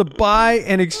 people to buy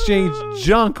and exchange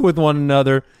junk with one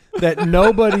another that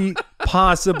nobody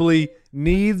possibly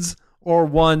needs or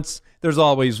wants. There's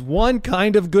always one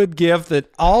kind of good gift that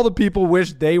all the people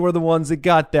wish they were the ones that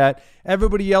got that.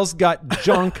 Everybody else got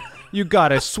junk. You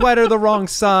got a sweater the wrong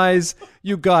size.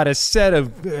 You got a set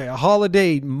of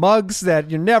holiday mugs that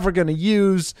you're never going to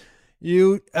use.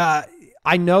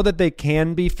 I know that they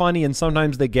can be funny, and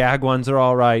sometimes the gag ones are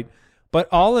all right. But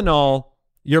all in all,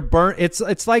 you're burnt.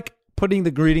 It's like putting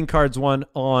the greeting cards one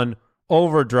on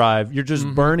overdrive. You're just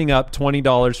burning up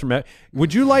 $20 from it.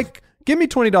 Would you like? Give me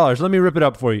 $20. Let me rip it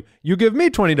up for you. You give me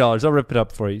 $20. I'll rip it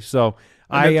up for you. So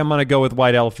I am going to go with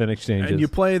White Elephant exchanges. And you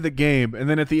play the game, and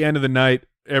then at the end of the night,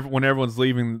 when everyone's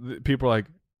leaving, people are like,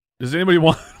 "Does anybody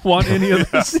want any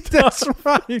of this stuff?" That's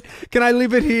right. Can I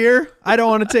leave it here? I don't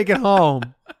want to take it home.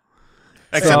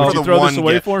 Except So- for Did you the throw one this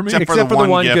away gift, for me? except for Except the for the one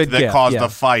one good gift that gift, caused yeah. a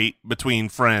fight between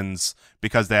friends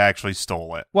because they actually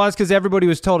stole it. Well, it's because everybody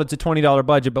was told it's a $20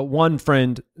 budget, but one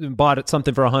friend bought it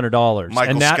something for $100,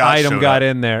 Michael and that Scott item showed got up.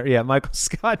 in there. Yeah, Michael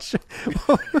Scott.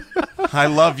 I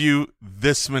love you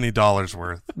this many dollars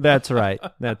worth. That's right.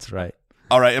 That's right.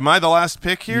 All right, am I the last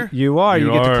pick here? You are. You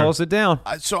You get to are. close it down.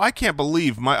 So I can't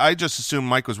believe I just assumed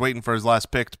Mike was waiting for his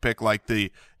last pick to pick like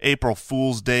the April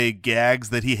Fool's Day gags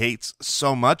that he hates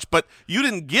so much, but you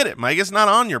didn't get it, Mike. It's not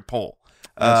on your poll.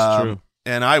 That's true.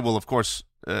 And I will, of course,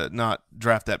 not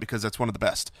draft that because that's one of the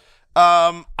best.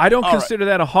 I don't All right. consider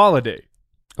that a holiday.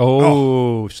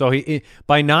 Oh, so he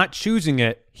by not choosing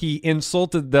it, he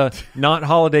insulted the not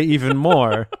holiday even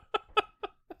more.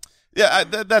 Yeah,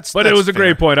 But that's it was a fair.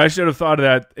 great point. I should have thought of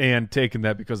that and taken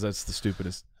that because that's the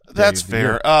stupidest. day That's of the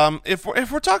year. fair.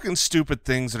 If we're talking stupid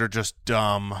things that are just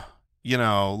dumb,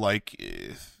 like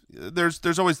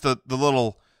there's always the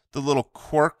little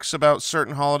quirks about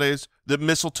certain holidays. The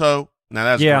mistletoe, now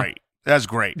that's Yeah. great. That's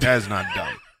great. That is not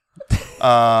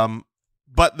dumb.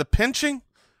 But the pinching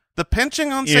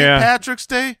on St. Yeah. Patrick's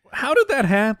Day. How did that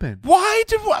happen? Why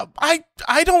do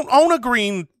I don't own a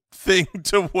green thing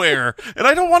to wear, and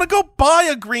I don't want to go buy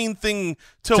a green thing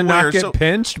to To wear. not get so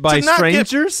pinched by to not get-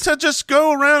 strangers? to just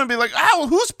go around and be like, "Ow,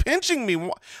 who's pinching me?"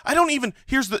 I don't even.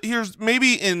 Here's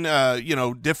maybe in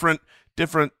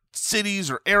different cities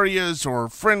or areas or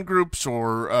friend groups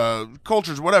or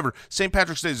cultures, whatever. St.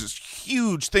 Patrick's Day is this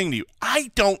huge thing to you.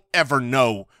 I don't ever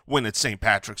know when it's St.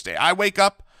 Patrick's Day. I wake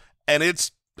up and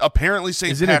it's apparently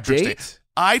St. Is it Patrick's a Day. date?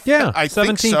 I Yeah, think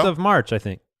 17th so. of March, I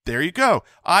think. There you go.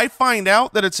 I find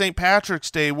out that it's St.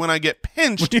 Patrick's Day when I get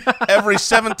pinched every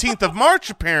 17th of March,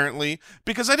 apparently,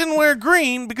 because I didn't wear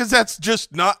green because that's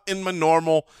just not in my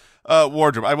normal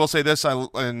wardrobe. I will say this. I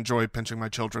enjoy pinching my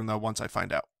children, though, once I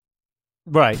find out.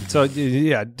 Right. So,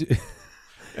 yeah.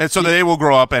 And so they will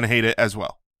grow up and hate it as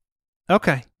well.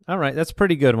 Okay. All right. That's a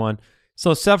pretty good one.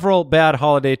 So several bad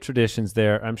holiday traditions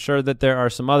there. I'm sure that there are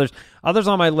some others. Others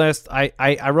on my list,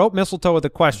 I wrote mistletoe with a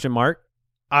question mark.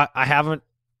 I haven't,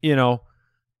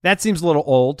 that seems a little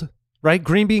old, right?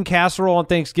 Green bean casserole on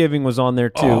Thanksgiving was on there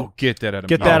too. Oh, get that out of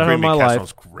Get me. that out of Green bean my life.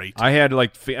 casserole's great. I had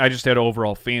I just had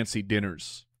overall fancy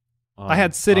dinners. I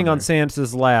had sitting on there.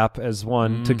 Santa's lap as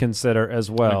one to consider as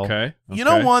well. Okay. You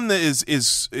know, one that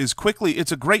is quickly,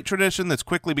 it's a great tradition that's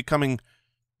quickly becoming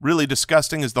really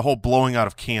disgusting is the whole blowing out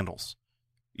of candles.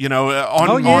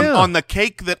 On the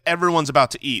cake that everyone's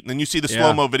about to eat. And then you see the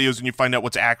slow-mo videos and you find out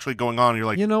what's actually going on. And you're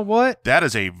like, You know what? that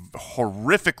is a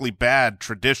horrifically bad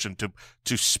tradition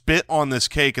to spit on this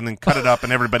cake and then cut it up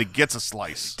and everybody gets a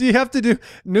slice. Do you have to do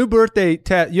new birthday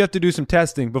you have to do some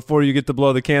testing before you get to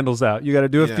blow the candles out. You got to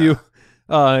do a few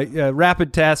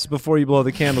rapid tests before you blow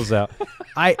the candles out.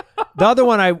 The other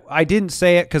one I didn't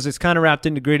say it because it's kind of wrapped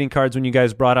into greeting cards when you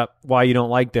guys brought up why you don't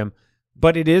like them,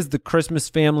 but it is the Christmas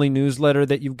family newsletter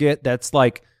that you get. That's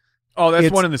like Oh, that's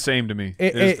It's- one and the same to me.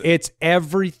 it's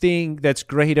everything that's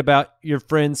great about your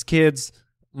friends' kids.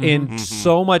 In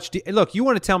so much look, you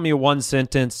want to tell me a one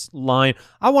sentence line,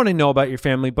 I want to know about your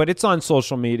family, but it's on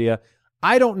social media.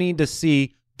 I don't need to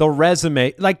see the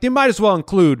resume. Like, they might as well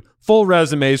include full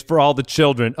resumes for all the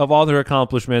children of all their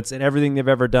accomplishments and everything they've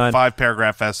ever done.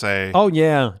 5-paragraph essay. Oh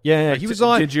yeah. He was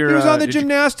on. did your, he was on the did you-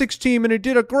 gymnastics team and he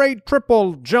did a great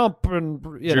triple jump. And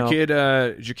Did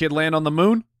your kid land on the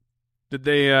moon? Did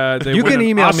they? They you win can an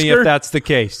email me Oscar? if that's the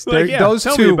case. Like, yeah, those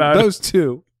tell me two. about it. Those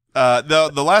two.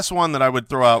 The last one that I would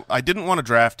throw out, I didn't want to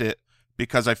draft it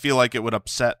because I feel like it would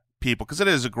upset people because it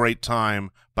is a great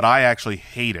time, but I actually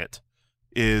hate it,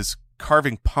 is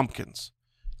carving pumpkins.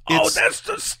 That's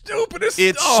the stupidest.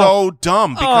 It's so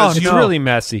dumb because It's you really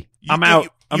messy. I'm out. You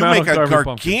I'm out make on a carving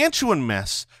pumpkins. gargantuan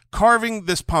mess carving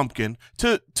this pumpkin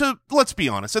to let's be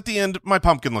honest, at the end my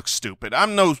pumpkin looks stupid.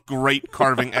 I'm no great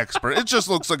carving expert. It just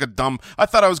looks like a dumb. I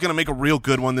thought I was going to make a real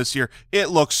good one this year. It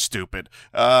looks stupid.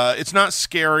 It's not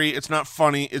scary, it's not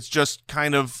funny. It's just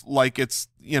kind of like it's,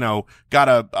 got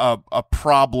a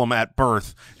problem at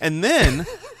birth. And then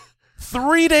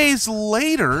 3 days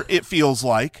later, it feels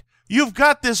like you've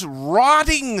got this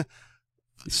rotting,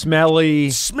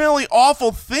 Smelly.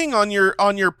 awful thing on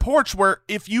your porch where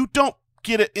if you don't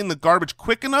get it in the garbage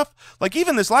quick enough, like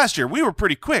even this last year, we were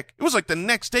pretty quick. It was like the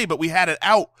next day, but we had it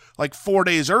out like 4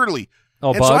 days early.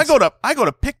 Oh, and bugs? so I go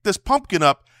to pick this pumpkin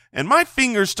up and my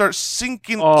fingers start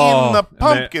sinking in the and then-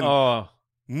 pumpkin.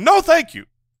 No, thank you.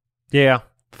 Yeah.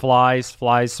 Flies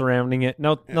surrounding it.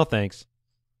 No thanks.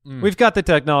 We've got the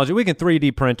technology. We can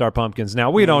 3D print our pumpkins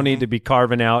now. We don't need to be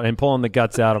carving out and pulling the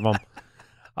guts out of them.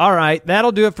 All right.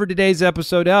 That'll do it for today's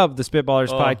episode of the Spitballers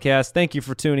Podcast. Thank you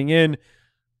for tuning in.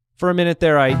 For a minute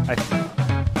there,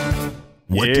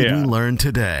 What did Yeah. we learn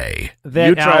today? That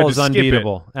You tried to Al's skip it.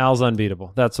 unbeatable. Al's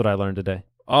unbeatable. That's what I learned today.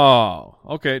 Oh,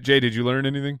 okay. Jay, did you learn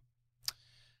anything?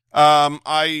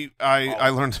 I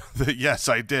learned that, yes,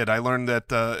 I did. I learned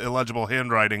that illegible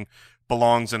handwriting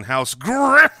belongs in House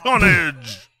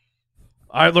Griffinage.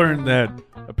 I learned that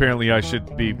apparently I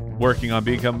should be working on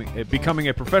becoming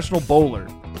a professional bowler.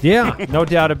 Yeah, no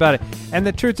doubt about it. And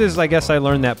the truth is, I guess I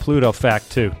learned that Pluto fact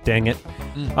too. Dang it.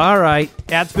 All right.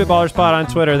 At Spitballers Pod on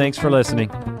Twitter. Thanks for listening.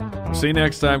 See you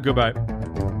next time. Goodbye.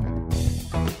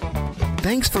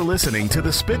 Thanks for listening to the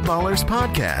Spitballers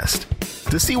Podcast.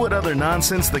 To see what other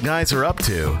nonsense the guys are up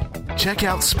to, check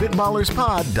out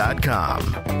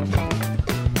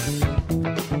SpitballersPod.com.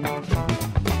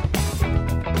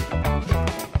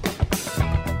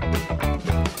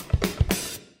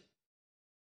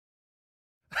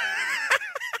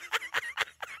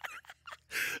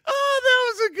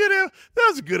 That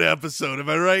was a good episode. Am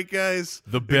I right, guys?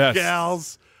 The best.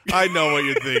 Gals. I know what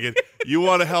you're thinking. You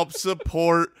want to help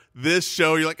support this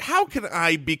show. You're like, how can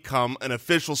I become an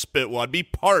official Spitwad, be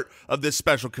part of this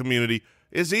special community?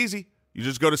 It's easy. You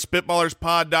just go to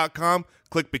SpitballersPod.com,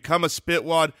 click Become a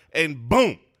Spitwad, and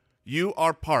boom, you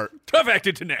are part Tough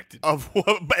acted connected. of,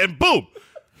 and boom,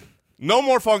 no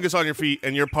more fungus on your feet,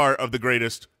 and you're part of the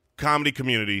greatest comedy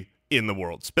community in the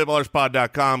world.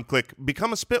 SpitballersPod.com, click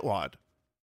Become a Spitwad.